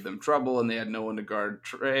going to give them trouble, and they had no one to guard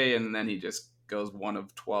Trey, and then he just goes 1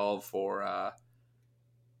 of 12 for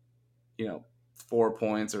 4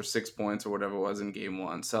 points or 6 points or whatever it was in game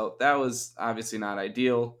one. So that was obviously not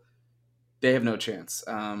ideal. They have no chance.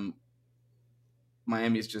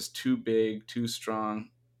 Miami's just too big, too strong.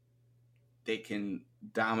 They can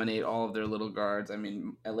dominate all of their little guards. I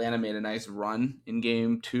mean, Atlanta made a nice run in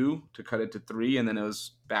game two to cut it to three, and then it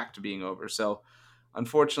was back to being over. So,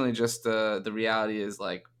 unfortunately, just the reality is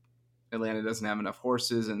like Atlanta doesn't have enough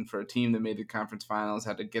horses, and for a team that made the conference finals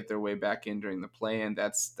had to get their way back in during the play, and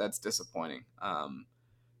that's disappointing. I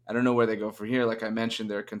don't know where they go from here. Like I mentioned,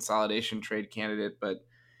 they're a consolidation trade candidate, but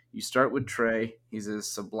you start with Trey. He's a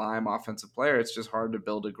sublime offensive player. It's just hard to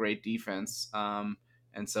build a great defense,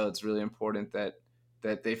 and so it's really important that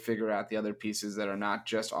they figure out the other pieces that are not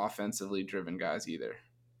just offensively driven guys either.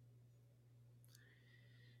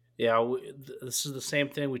 Yeah, this is the same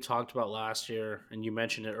thing we talked about last year, and you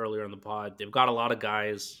mentioned it earlier in the pod. They've got a lot of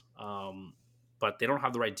guys, but they don't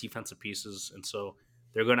have the right defensive pieces, and so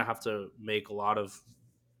they're going to have to make a lot of.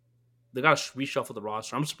 They got to reshuffle the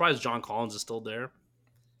roster. I'm surprised John Collins is still there.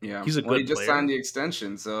 Yeah, He's a well, he good just signed player. the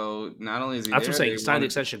extension, so not only is he That's what I'm there, saying. they He signed the wanted.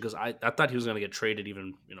 extension because I thought he was going to get traded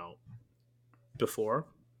even before.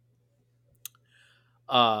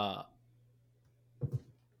 Uh,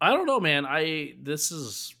 I don't know, man.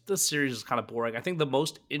 This series is kind of boring. I think the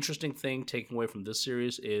most interesting thing taking away from this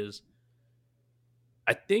series is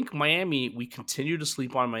I think Miami. We continue to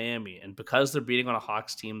sleep on Miami, and because they're beating on a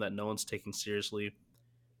Hawks team that no one's taking seriously,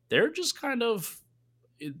 they're just kind of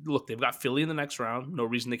look. They've got Philly in the next round. No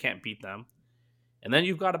reason they can't beat them. And then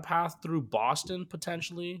you've got a path through Boston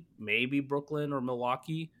potentially, maybe Brooklyn or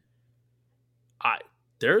Milwaukee. I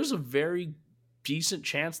There's a very decent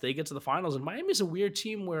chance they get to the finals. And Miami's a weird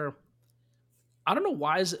team where I don't know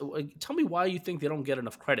why. Tell me why you think they don't get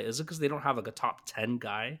enough credit. Is it because they don't have like a top 10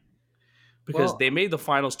 guy? Because Well, they made the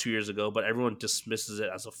finals 2 years ago, but everyone dismisses it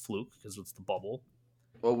as a fluke because it's the bubble.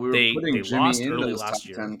 we were They putting Jimmy lost in early those top last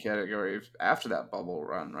year. 10 categories after that bubble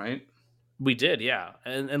run, right? We did, yeah.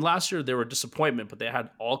 And last year they were a disappointment, but they had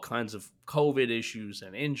all kinds of COVID issues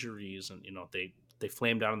and injuries, and they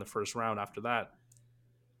flamed out in the first round after that.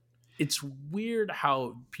 It's weird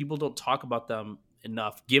how people don't talk about them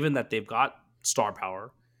enough, given that they've got star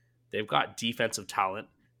power, they've got defensive talent,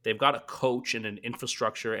 they've got a coach and an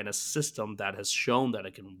infrastructure and a system that has shown that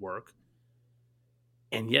it can work,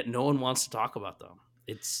 and yet no one wants to talk about them.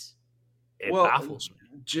 It Well, baffles me.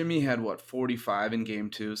 Jimmy had what 45 in game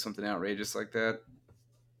two, something outrageous like that.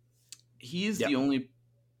 He's the Yep. only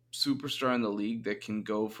superstar in the league that can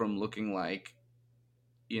go from looking like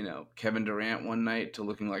Kevin Durant one night to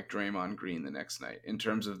looking like Draymond Green the next night in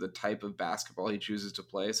terms of the type of basketball he chooses to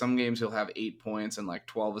play. Some games he'll have 8 points and like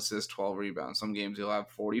 12 assists, 12 rebounds. Some games he'll have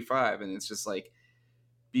 45, and it's just like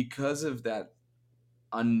because of that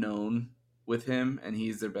unknown with him and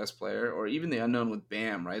he's their best player, or even the unknown with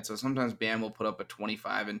Bam, right? So sometimes Bam will put up a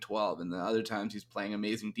 25 and 12, and the other times he's playing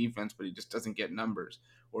amazing defense, but he just doesn't get numbers.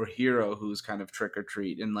 Or Hero, who's kind of trick or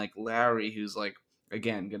treat, and like Larry, who's like,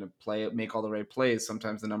 again, going to play it, make all the right plays.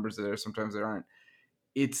 Sometimes the numbers are there, sometimes they aren't.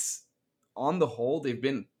 It's on the whole, they've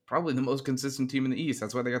been probably the most consistent team in the East.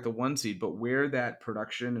 That's why they got the 1 seed. But where that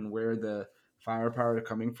production and where the firepower are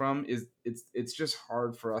coming from is it's just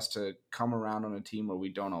hard for us to come around on a team where we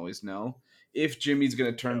don't always know if Jimmy's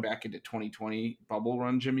going to turn Yep. back into 2020 bubble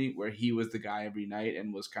run Jimmy, where he was the guy every night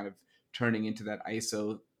and was kind of turning into that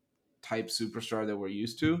ISO type superstar that we're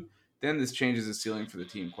used to. Then this changes the ceiling for the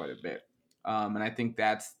team quite a bit. And I think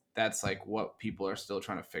that's like what people are still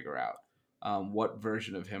trying to figure out. What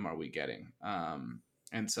version of him are we getting?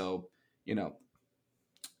 And so, you know,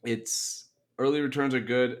 it's early returns are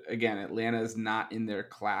good. Again, Atlanta is not in their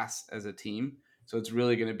class as a team. So it's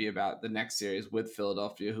really going to be about the next series with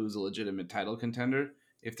Philadelphia, who's a legitimate title contender.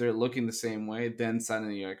 If they're looking the same way, then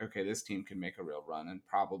suddenly you're like, okay, this team can make a real run and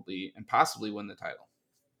possibly win the title.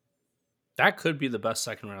 That could be the best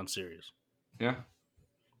second round series. Yeah.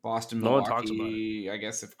 Boston, No one talks about it. Milwaukee, I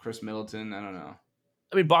guess if Chris Middleton, I don't know.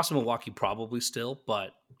 I mean, Boston, Milwaukee probably still,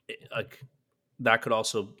 but like that could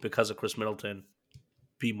also, because of Chris Middleton,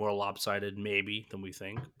 be more lopsided maybe than we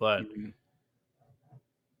think. Mm-hmm.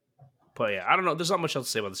 But yeah, I don't know. There's not much else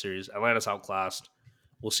to say about the series. Atlanta's outclassed.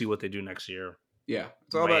 We'll see what they do next year. Yeah,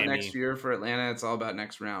 it's all about next Miami. year for Atlanta. It's all about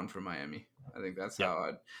next round for Miami. I think that's Yep. how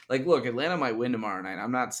I'd like. Look, Atlanta might win tomorrow night.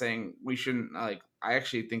 I'm not saying we shouldn't. Like, I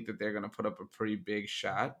actually think that they're going to put up a pretty big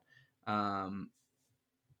shot.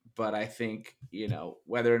 But I think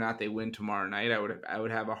whether or not they win tomorrow night, I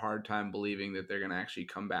would have a hard time believing that they're going to actually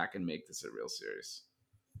come back and make this a real series.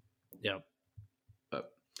 Yeah,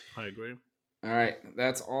 but I agree. All right,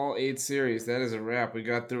 that's all 8 series. That is a wrap. We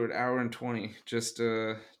got through an hour and 20. Just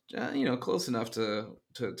close enough to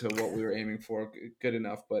what we were aiming for. Good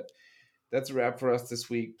enough, but that's a wrap for us this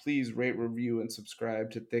week. Please rate, review, and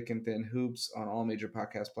subscribe to Thick and Thin Hoops on all major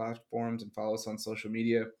podcast platforms and follow us on social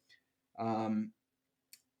media.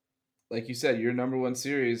 Like you said, your number one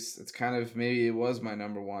series, it's kind of, maybe it was my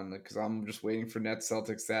number one, because I'm just waiting for Nets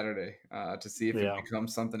Celtics Saturday to see if it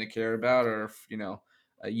becomes something to care about, or if,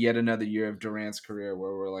 yet another year of Durant's career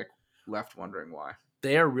where we're like left wondering why.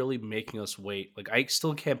 They are really making us wait. Like, I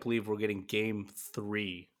still can't believe we're getting game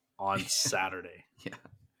 3 on Saturday. Yeah.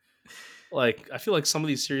 Like, I feel like some of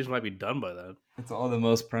these series might be done by then. It's all the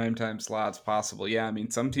most primetime slots possible. Yeah, I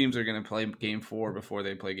mean, some teams are going to play game 4 before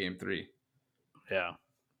they play game 3. Yeah.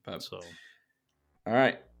 But, so, all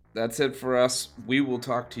right. That's it for us. We will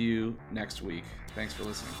talk to you next week. Thanks for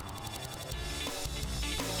listening.